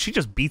that way, because she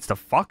just beats the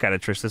fuck out of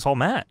Trish this whole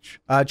match.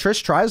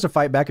 Trish tries to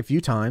fight back a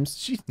few times.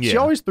 She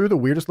always threw the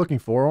weirdest looking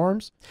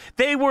forearms.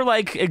 They were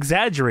like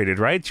exaggerated,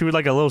 right? She would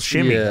like a little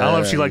shimmy. I don't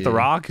know if she liked The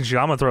Rock, and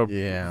I'm gonna throw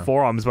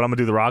forearms, but I'm gonna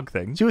do the Rock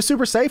thing. She was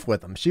super safe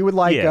with them. She would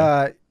like, you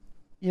know,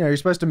 you're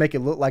supposed to make it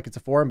look like it's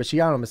a forearm, but she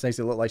almost makes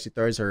it look like she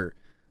throws her,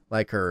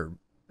 like her,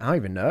 I don't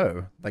even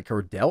know, like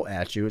her delt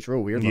at you. It's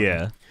real weird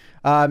looking.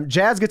 Yeah.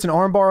 Jazz gets an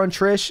armbar on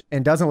Trish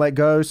and doesn't let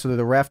go, so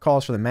the ref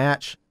calls for the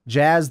match.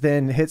 Jazz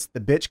then hits the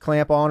bitch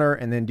clamp on her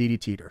and then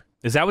DDT'd her.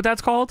 Is that what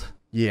that's called?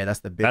 Yeah,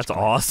 that's the bitch That's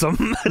clamp. awesome.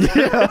 It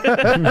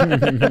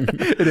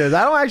is.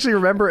 I don't actually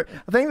remember it.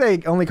 I think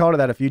they only called it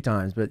that a few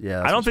times, but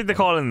yeah. I don't think they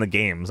call it in the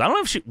games. I don't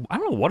know if I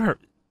don't know what her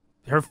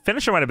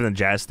finisher might have been the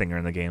Jazz Stinger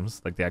in the games,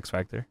 like the X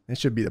Factor. It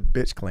should be the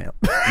bitch clamp.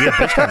 Yeah,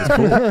 bitch clamp is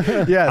cool.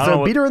 Yeah,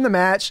 so beat her in the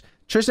match.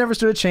 Trish never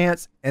stood a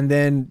chance, and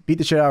then beat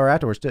the shit out of her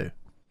afterwards, too.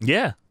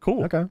 Yeah,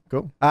 cool. Okay,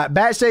 cool.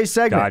 Backstage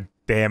segment. God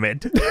damn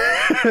it.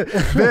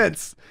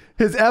 Vince,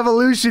 his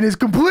evolution is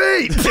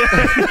complete.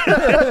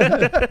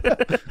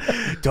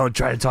 Don't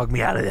try to talk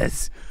me out of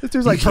this. This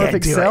dude's like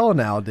Perfect Cell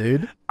now,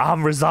 dude.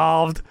 I'm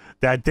resolved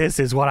that this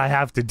is what I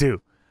have to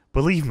do.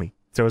 Believe me,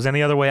 if there was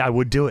any other way, I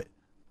would do it.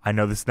 I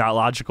know this is not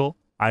logical.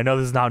 I know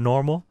this is not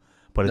normal,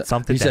 but it's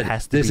something that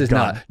has to be done. This is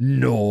not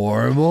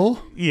normal.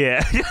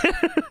 Yeah.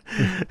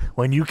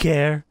 When you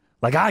care,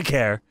 like I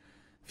care,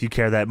 if you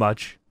care that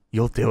much,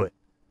 you'll do it.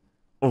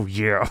 Oh,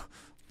 yeah.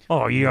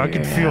 Oh, yeah, I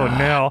can feel it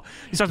now.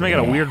 He starts making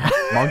a weird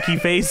monkey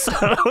face.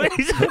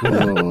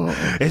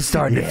 It's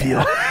starting to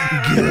feel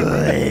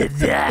good.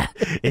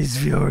 It's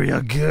feel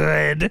real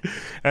good.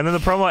 And then the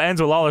promo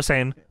ends with Lawler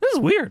saying, this is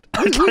weird.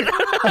 Okay.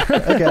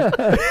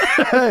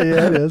 Yeah,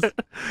 it is.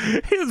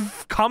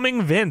 He's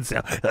coming Vince.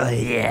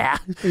 Yeah.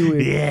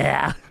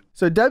 Yeah.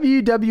 So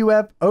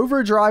WWF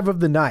Overdrive of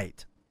the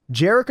Night.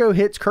 Jericho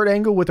hits Kurt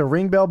Angle with a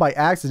ring bell by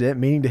accident,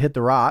 meaning to hit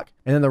The Rock.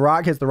 And then The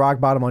Rock hits the rock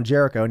bottom on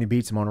Jericho, and he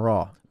beats him on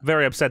Raw.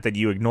 Very upset that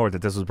you ignored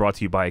that this was brought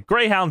to you by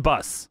Greyhound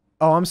Bus.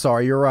 Oh, I'm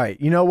sorry. You're right.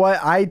 You know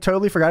what? I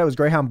totally forgot it was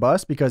Greyhound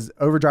Bus because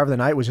Overdrive of the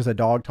Night was just a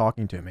dog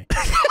talking to me.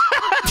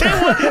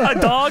 A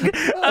dog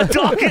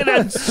in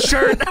a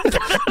shirt.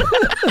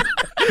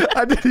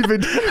 I didn't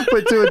even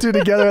put two and two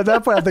together. At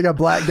that point, I think I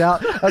blacked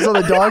out. I saw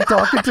the dog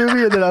talking to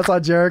me, and then I saw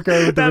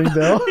Jericho with the ring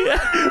bell.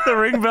 Yeah, the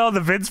ring bell,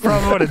 the Vince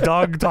promo, and a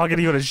dog talking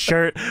to you in a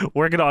shirt,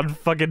 working on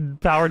fucking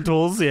power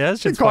tools. Yeah,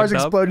 the car's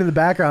exploding in the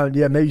background.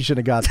 Yeah, maybe you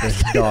shouldn't have got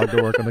the dog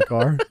to work on the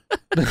car.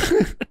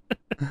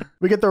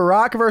 We get The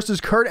Rock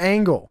versus Kurt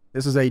Angle.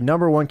 This is a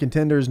number one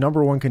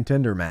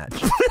contender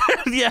match.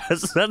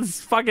 Yes, that's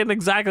fucking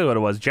exactly what it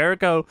was.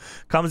 Jericho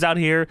comes out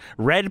here,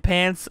 red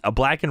pants, a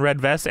black and red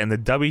vest, and the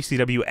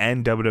WCW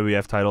and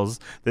WWF titles.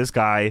 This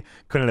guy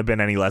couldn't have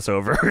been any less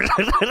over.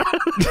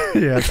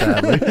 Yeah,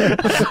 sadly.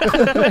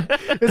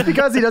 It's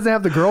because he doesn't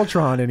have the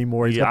Girltron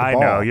anymore. He's got the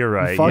ball. I know, you're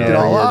right. He fucked it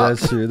all up.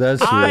 That's true.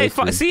 That's true.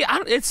 See,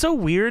 it's so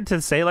weird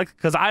to say, like,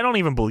 because I don't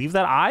even believe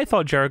that. I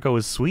thought Jericho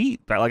was sweet.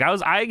 Like,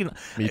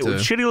 Me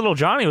too. Shitty little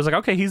Johnny was like,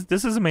 okay,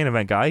 this is a main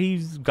event guy.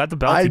 He's got the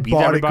belt. He beat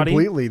everybody. It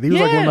completely. He was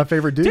like one of my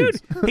favorite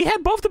dudes. Dude, he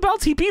had both the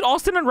belts. He beat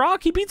Austin and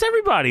Rock. He beats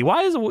everybody.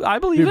 Why is I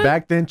believe it?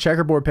 Back then,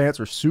 checkerboard pants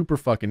were super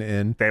fucking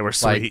in. They were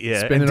sweet. Like,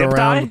 yeah, spinning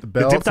around with the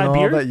belts and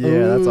all that.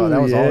 Yeah,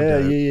 that was all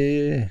dope.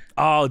 Yeah.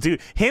 Oh,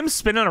 dude, him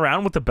spinning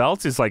around with the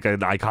belts is like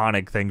an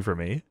iconic thing for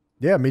me.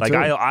 Yeah, me too.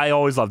 I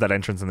always love that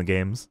entrance in the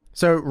games.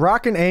 So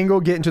Rock and Angle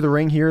get into the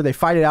ring here. They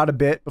fight it out a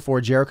bit before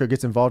Jericho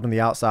gets involved on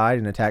the outside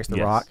and attacks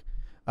The Rock.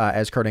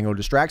 As Kurt Angle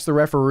distracts the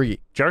referee.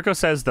 Jericho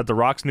says that The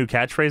Rock's new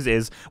catchphrase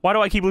is, why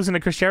do I keep losing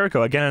to Chris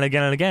Jericho again and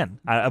again and again?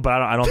 But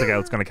I don't think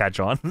it's going to catch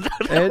on.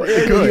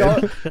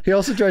 And he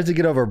also tries to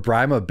get over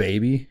Brahma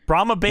Baby.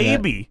 Brahma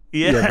Baby.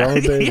 Yeah.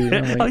 Brahma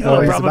Baby.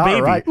 Oh, he's Brahma about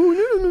Baby. right.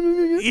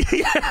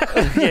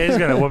 Yeah, he's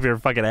going to whoop your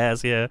fucking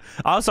ass, yeah.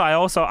 I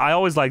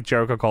always like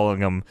Jericho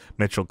calling him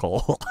Mitchell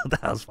Cole.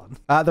 That was fun.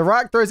 The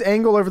Rock throws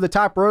Angle over the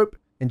top rope,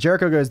 and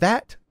Jericho goes,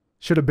 that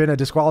should have been a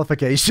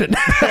disqualification.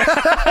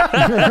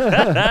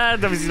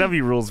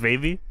 WCW rules,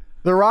 baby.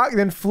 The Rock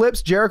then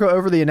flips Jericho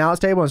over the announce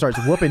table and starts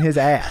whooping his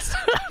ass.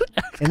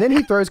 And then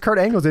he throws Kurt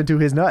Angle into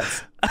his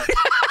nuts.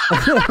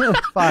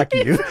 Fuck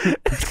you.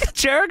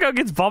 Jericho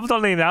gets bumped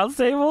on the announce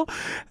table,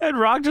 and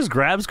Rock just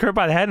grabs Kurt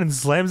by the head and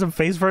slams him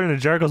face first into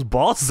Jericho's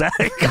ball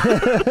sack.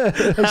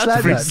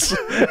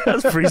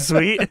 That's pretty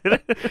sweet.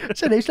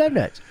 So they slap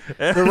nuts.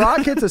 The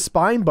Rock hits a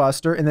spine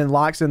buster and then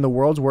locks in the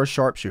world's worst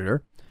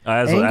sharpshooter.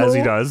 As he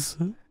does.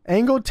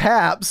 Angle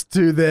taps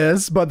to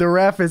this, but the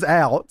ref is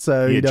out,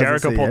 so he doesn't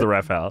Jericho see pulled it. the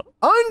ref out.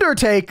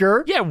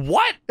 Undertaker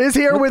what? is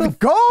here with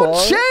gold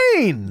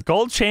chain.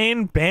 Gold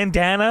chain,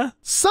 bandana.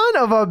 Son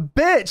of a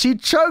bitch. He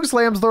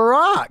chokeslams the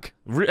Rock.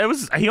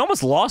 He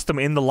almost lost him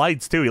in the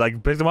lights, too. He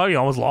picked him up, he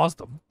almost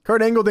lost him.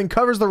 Kurt Angle then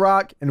covers the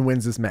Rock and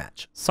wins this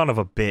match. Son of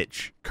a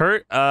bitch.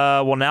 Kurt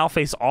will now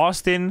face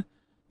Austin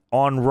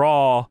on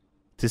Raw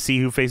to see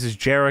who faces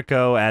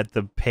Jericho at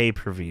the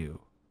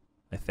pay-per-view,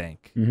 I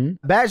think.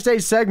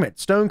 Backstage segment.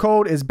 Stone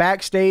Cold is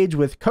backstage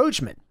with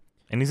Coachman.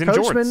 And he's in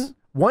Coachman jorts.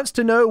 Wants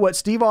to know what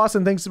Steve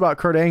Austin thinks about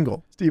Kurt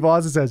Angle. Steve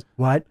Austin says,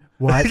 what?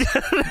 What?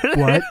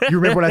 What? You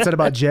remember what I said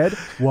about Jed?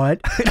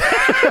 What?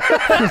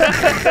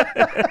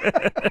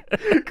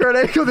 Kurt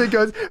Angle then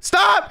goes,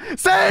 stop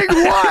saying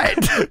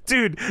what?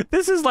 Dude,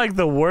 this is like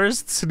the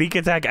worst sneak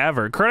attack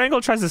ever. Kurt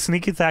Angle tries to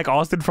sneak attack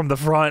Austin from the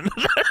front.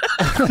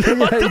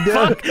 What the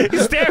fuck?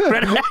 He's staring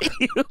at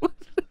you.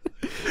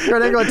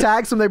 Kurt Angle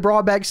attacks him. They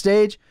brawl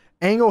backstage.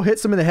 Angle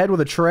hits him in the head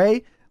with a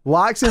tray.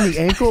 Locks in the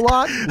ankle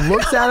lock.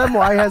 Looks at him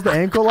while he has the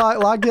ankle lock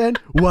locked in.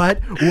 What?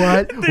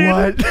 What? Dude,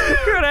 what?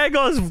 Kurt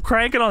Angle is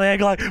cranking on the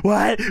ankle lock.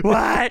 What?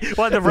 What?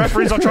 What? The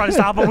referees are trying to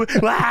stop him. What?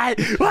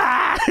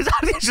 What?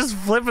 He's just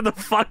flipping the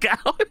fuck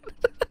out.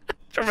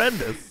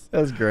 Tremendous.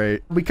 That's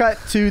great. We cut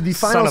to the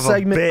final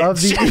segment of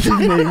the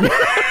evening.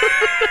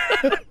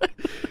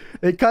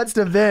 It cuts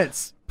to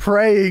Vince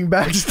praying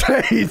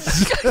backstage.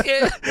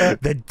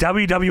 The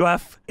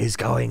WWF is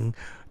going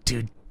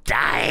to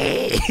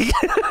die.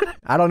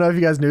 I don't know if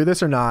you guys knew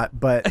this or not,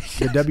 but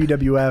the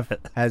WWF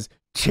has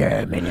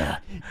terminal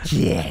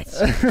kids.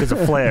 There's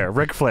a Flair,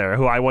 Ric Flair,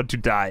 who I want to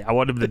die. I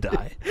want him to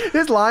die.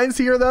 His lines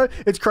here, though,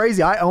 it's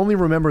crazy. I only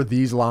remember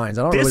these lines.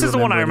 I don't. This really is the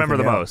one I remember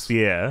the else. most.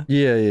 Yeah.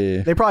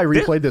 Yeah. They probably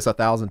replayed this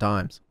 1,000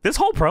 times. This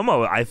whole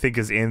promo, I think,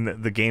 is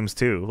in the games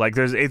too.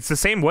 It's the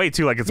same way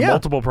too. It's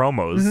multiple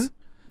promos.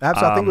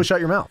 Absolutely. I think we'll shut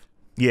your mouth.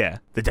 Yeah.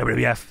 The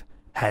WWF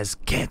has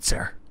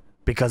cancer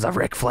because of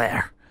Ric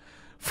Flair.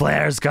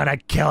 Flair's gonna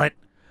kill it.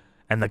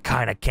 And the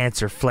kind of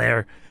cancer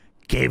Flair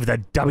gave the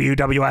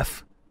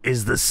WWF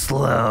is the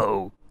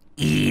slow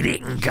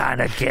eating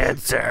kind of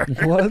cancer.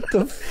 What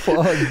the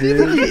fuck,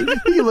 dude?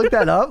 You look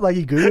that up? Like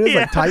you Googled it?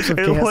 Like types of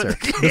cancer.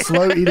 The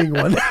slow eating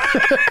one.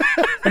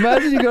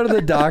 Imagine you go to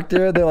the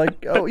doctor, they're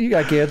like, oh, you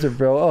got cancer,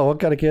 bro. Oh, what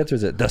kind of cancer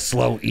is it? The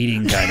slow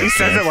eating kind of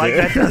cancer. He says it like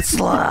that, the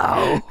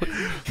slow.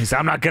 He said,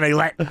 I'm not going to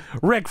let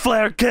Ric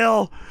Flair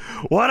kill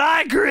what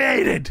I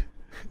created.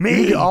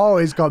 Me. You can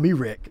always call me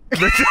Rick. The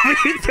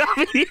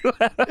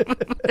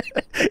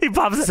WWF. He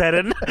pops his head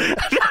in.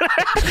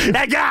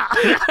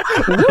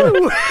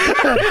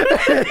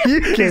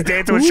 He's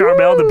dancing with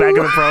Charmel in the back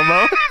of the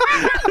promo.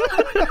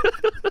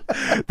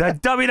 The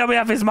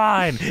WWF is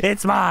mine.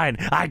 It's mine.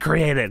 I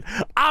created.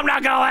 I'm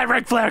not going to let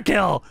Ric Flair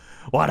kill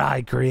what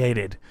I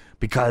created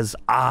because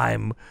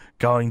I'm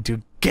going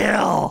to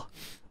kill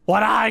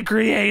what I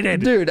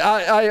created. Dude,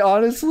 I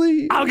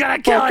honestly... I'm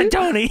gonna kill it,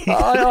 Tony.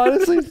 I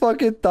honestly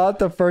fucking thought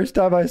the first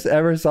time I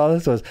ever saw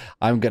this was,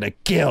 I'm gonna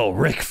kill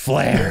Ric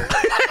Flair.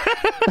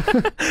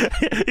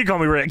 You call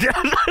me Rick. You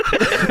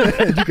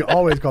can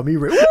always call me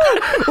Rick. Woo!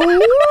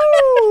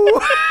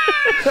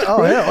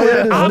 Oh,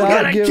 yeah. I'm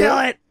gonna kill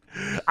it.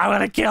 I'm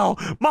gonna kill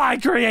my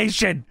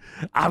creation.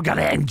 I'm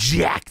gonna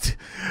inject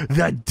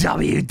the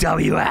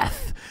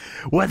WWF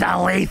with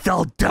a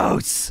lethal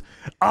dose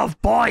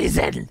of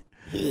poison.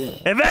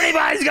 If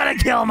anybody's gonna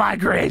kill my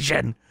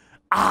creation,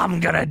 I'm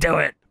gonna do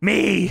it.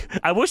 Me.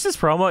 I wish this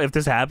promo, if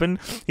this happened,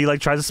 he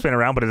tries to spin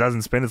around, but it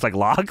doesn't spin. It's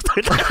locked.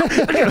 He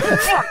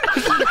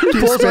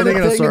pulls spinning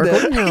in a circle.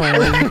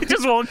 He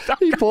just won't.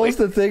 He pulls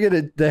the thing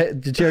and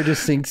the chair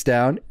just sinks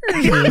down.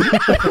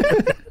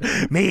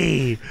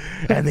 Me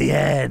and the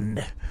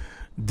N.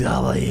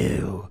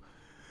 W.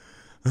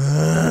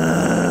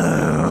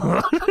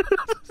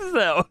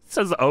 That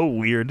says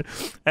weird.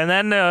 And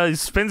then he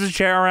spins his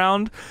chair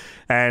around,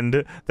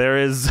 and there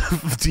is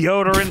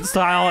deodorant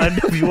style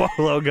NWO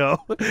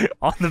logo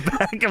on the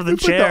back of the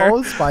chair. Put the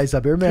Old Spice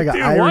up here. Man, I got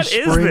Dude, Irish what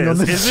is Spring on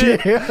the this?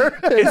 chair.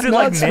 Is it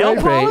like nail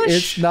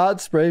polish? It's not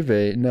spray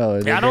paint. No,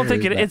 I don't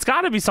think it's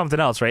got to be something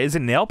else, right? Is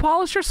it nail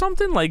polish or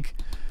something?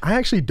 I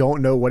actually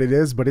don't know what it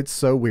is, but it's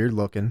so weird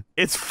looking.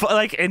 It's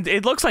and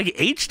it looks like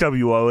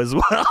HWO as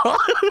well.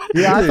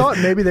 Yeah, I thought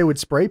maybe they would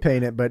spray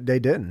paint it, but they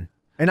didn't.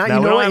 And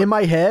in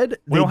my head,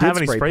 we don't have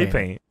any spray paint.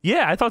 paint.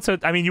 Yeah, I thought so.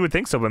 I mean, you would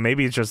think so, but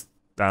maybe it's just,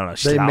 I don't know.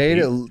 They made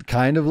it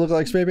kind of look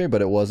like spray paint,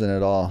 but it wasn't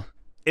at all.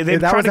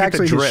 That was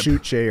actually his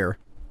shoot chair.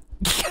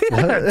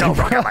 Don't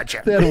fuck up my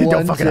chair. They had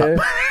one fuck chair. it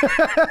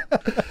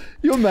up.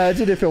 You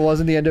imagine if it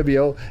wasn't the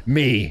NWO,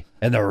 me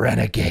and the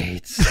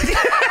Renegades.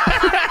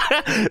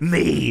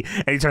 Me.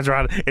 And he turns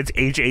around. It's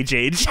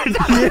HHH.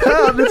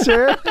 Yeah, on the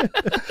chair.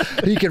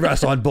 He can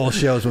wrestle on both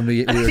shows when we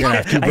were going to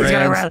have two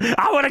brands.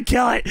 I want to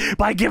kill it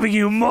by giving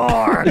you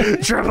more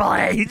Triple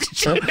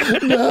H.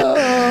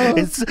 No.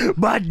 It's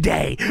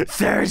Monday,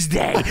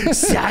 Thursday,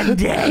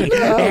 Sunday.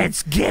 No.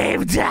 It's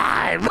game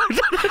time.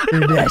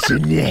 That's the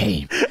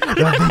name of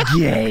the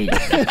game.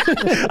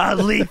 A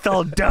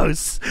lethal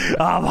dose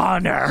of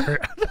Hunter.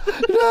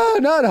 No,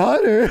 not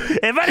Hunter.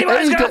 If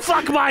anyone's going to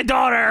fuck my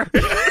daughter,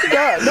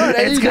 not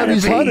it's going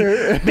to be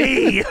Hunter.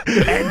 me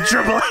and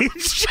Triple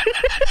H.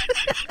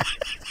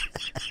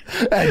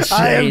 And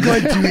I am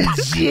going to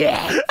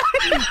inject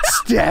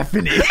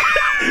Stephanie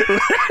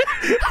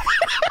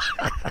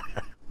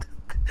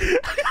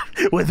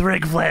with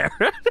Ric Flair.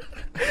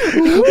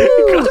 You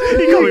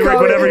call me Rick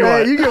whatever you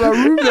want. You get my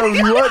room if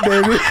you want,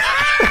 baby.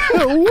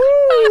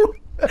 Woo!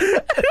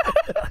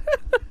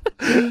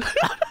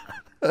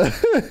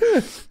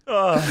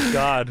 Oh,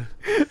 God.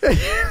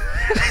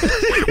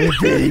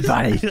 If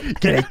anybody's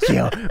gonna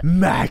kill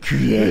my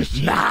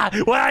creation,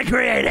 What I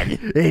created.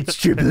 it's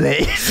Triple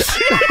H.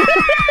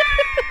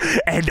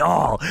 And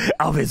all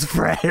of his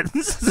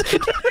friends.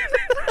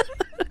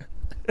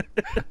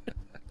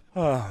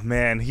 Oh,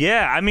 man.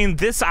 Yeah, I mean,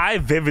 this I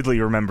vividly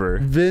remember.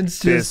 Vince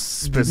this just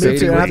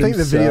specific. I think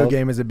the video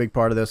game is a big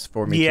part of this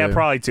for me, Yeah, too.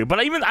 probably too. But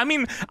I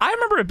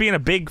remember it being a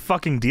big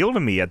fucking deal to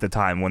me at the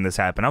time when this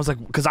happened. I was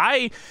like, because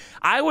I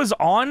was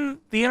on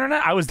the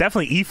internet. I was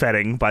definitely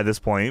e-fetting by this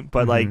point,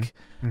 but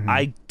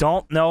I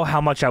don't know how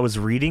much I was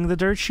reading the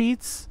dirt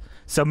sheets.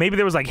 So maybe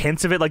there was like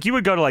hints of it. Like you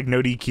would go to like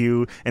No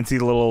DQ and see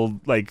the little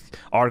like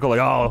article like,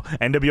 oh,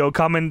 NWO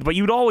coming, but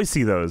you'd always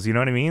see those. You know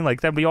what I mean?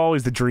 Like that'd be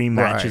always the dream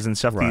matches and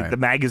stuff. The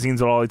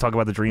magazines would always talk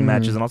about the dream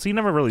matches and all. So you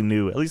never really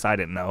knew. At least I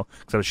didn't know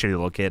because I was a shitty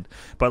little kid.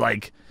 But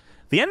like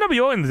the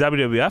NWO and the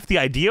WWF, the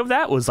idea of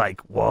that was like,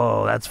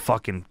 whoa, that's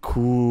fucking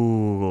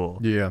cool.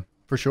 Yeah,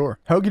 for sure.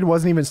 Hogan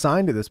wasn't even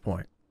signed at this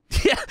point.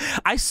 Yeah,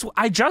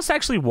 I just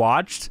actually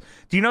watched.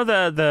 Do you know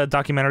the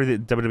documentary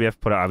that WWF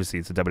put out? Obviously,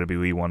 it's a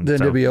WWE one. The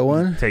NWO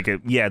one? Take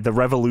it. Yeah, The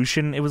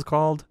Revolution, it was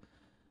called.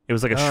 It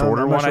was like a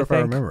shorter one, I think.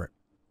 I remember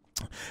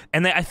it.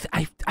 And they,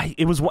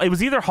 it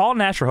was either Hall,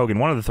 Nash, or Hogan.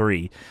 One of the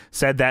three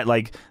said that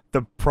like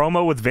the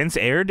promo with Vince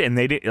aired, and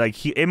they did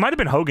like it might have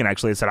been Hogan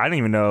actually. That said I didn't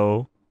even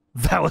know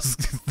that was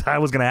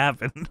gonna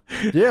happen.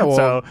 Yeah, well,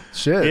 so,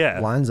 shit, yeah,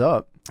 lines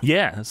up.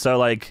 Yeah, so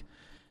like.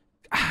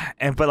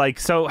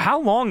 So how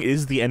long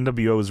is the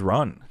NWO's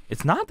run?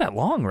 It's not that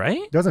long,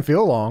 right? Doesn't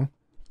feel long.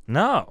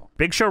 No.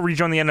 Big Show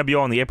rejoined the NWO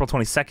on the April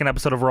 22nd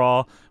episode of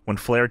Raw when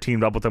Flair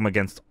teamed up with him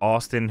against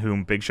Austin,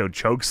 whom Big Show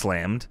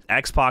chokeslammed.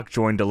 X-Pac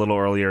joined a little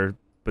earlier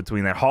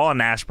between that. Hall and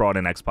Nash brought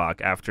in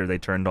X-Pac after they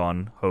turned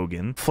on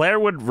Hogan. Flair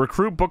would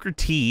recruit Booker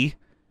T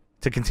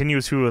to continue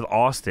his feud with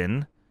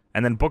Austin,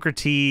 and then Booker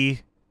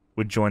T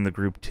would join the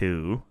group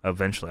too,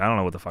 eventually. I don't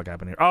know what the fuck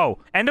happened here. Oh,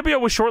 NWO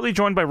was shortly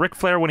joined by Ric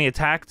Flair when he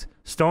attacked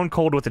Stone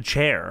Cold with a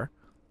chair,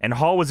 and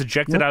Hall was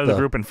ejected out of the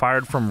group and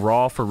fired from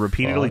Raw for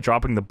repeatedly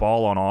dropping the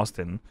ball on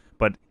Austin.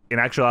 But in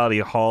actuality,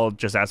 Hall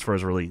just asked for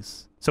his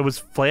release. So was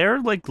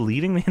Flair like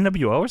leading the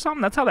NWO or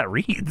something? That's how that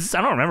reads. I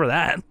don't remember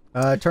that.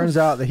 It turns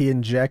out that he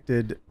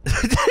injected,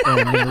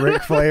 and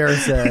Ric Flair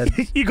said,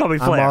 "You call me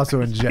Flair. I'm also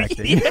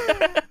injecting."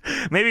 Yeah.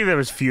 Maybe there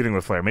was feuding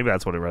with Flair. Maybe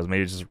that's what it was.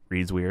 Maybe it just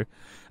reads weird.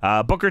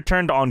 Booker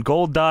turned on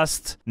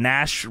Goldust.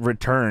 Nash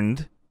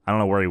returned. I don't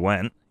know where he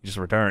went. He just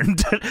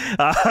returned.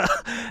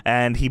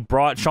 And he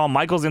brought Shawn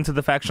Michaels into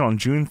the faction on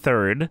June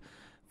 3rd.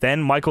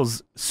 Then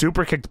Michaels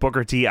super kicked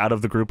Booker T out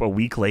of the group a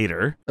week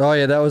later. Oh,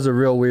 yeah, that was a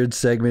real weird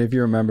segment if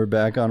you remember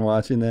back on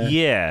watching that.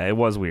 Yeah, it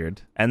was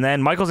weird. And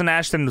then Michaels and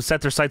Ashton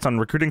set their sights on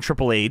recruiting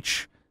Triple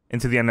H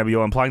into the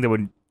NWO, implying they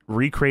would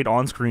recreate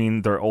on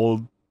screen their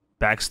old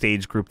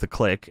backstage group, The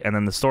Click, and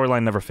then the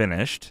storyline never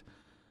finished.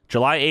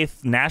 July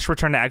 8th, Nash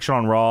returned to action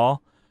on Raw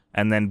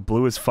and then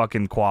blew his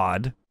fucking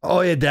quad.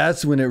 Oh, yeah,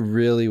 that's when it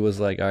really was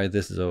like, all right,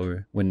 this is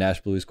over, when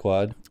Nash blew his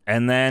quad.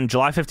 And then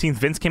July 15th,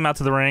 Vince came out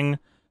to the ring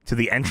to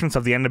the entrance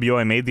of the NWO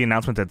and made the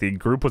announcement that the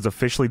group was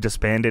officially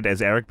disbanded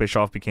as Eric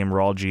Bischoff became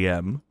Raw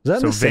GM.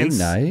 Was that the same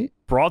night?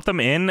 Brought them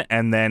in,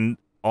 and then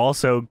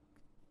also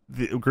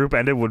the group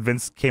ended when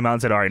Vince came out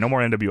and said, all right, no more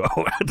NWO.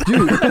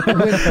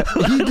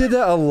 Dude, he did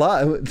that a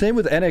lot. Same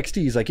with NXT.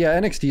 He's like, yeah,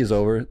 NXT is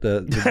over.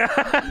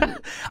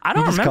 I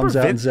don't remember.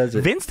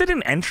 Vince did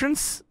an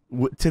entrance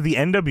to the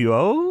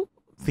NWO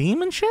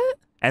theme and shit?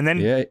 And then,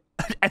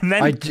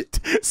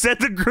 said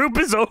the group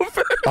is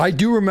over? I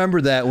do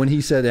remember that when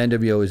he said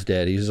NWO is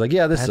dead. He was like,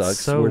 yeah, this sucks.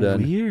 So we're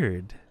done.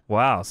 Weird.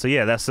 Wow. So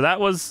yeah, that's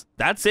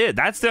it.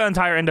 That's the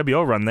entire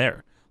NWO run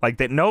there. Like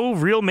that, no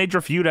real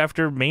major feud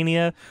after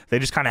Mania. They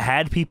just kind of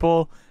had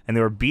people, and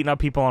they were beating up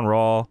people on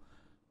Raw,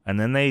 and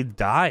then they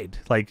died.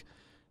 Like,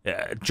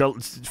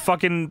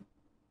 fucking,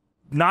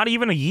 not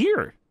even a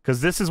year. Because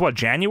this is what,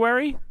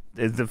 January?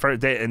 Is the first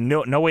day,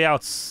 No Way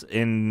Out's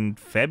in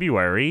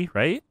February,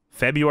 right?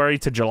 February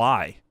to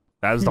July.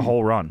 That was the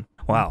whole run.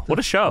 Wow, what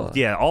a show.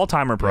 Yeah,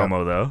 all-timer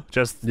promo, though.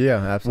 Just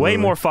absolutely. Way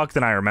more fuck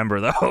than I remember,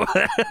 though.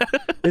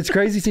 It's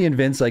crazy seeing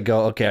Vince like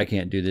go, okay, I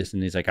can't do this.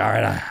 And he's like, all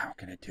right, I'm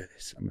going to do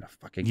this. I'm going to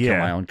fucking kill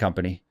my own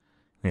company.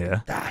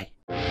 Yeah.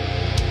 Die.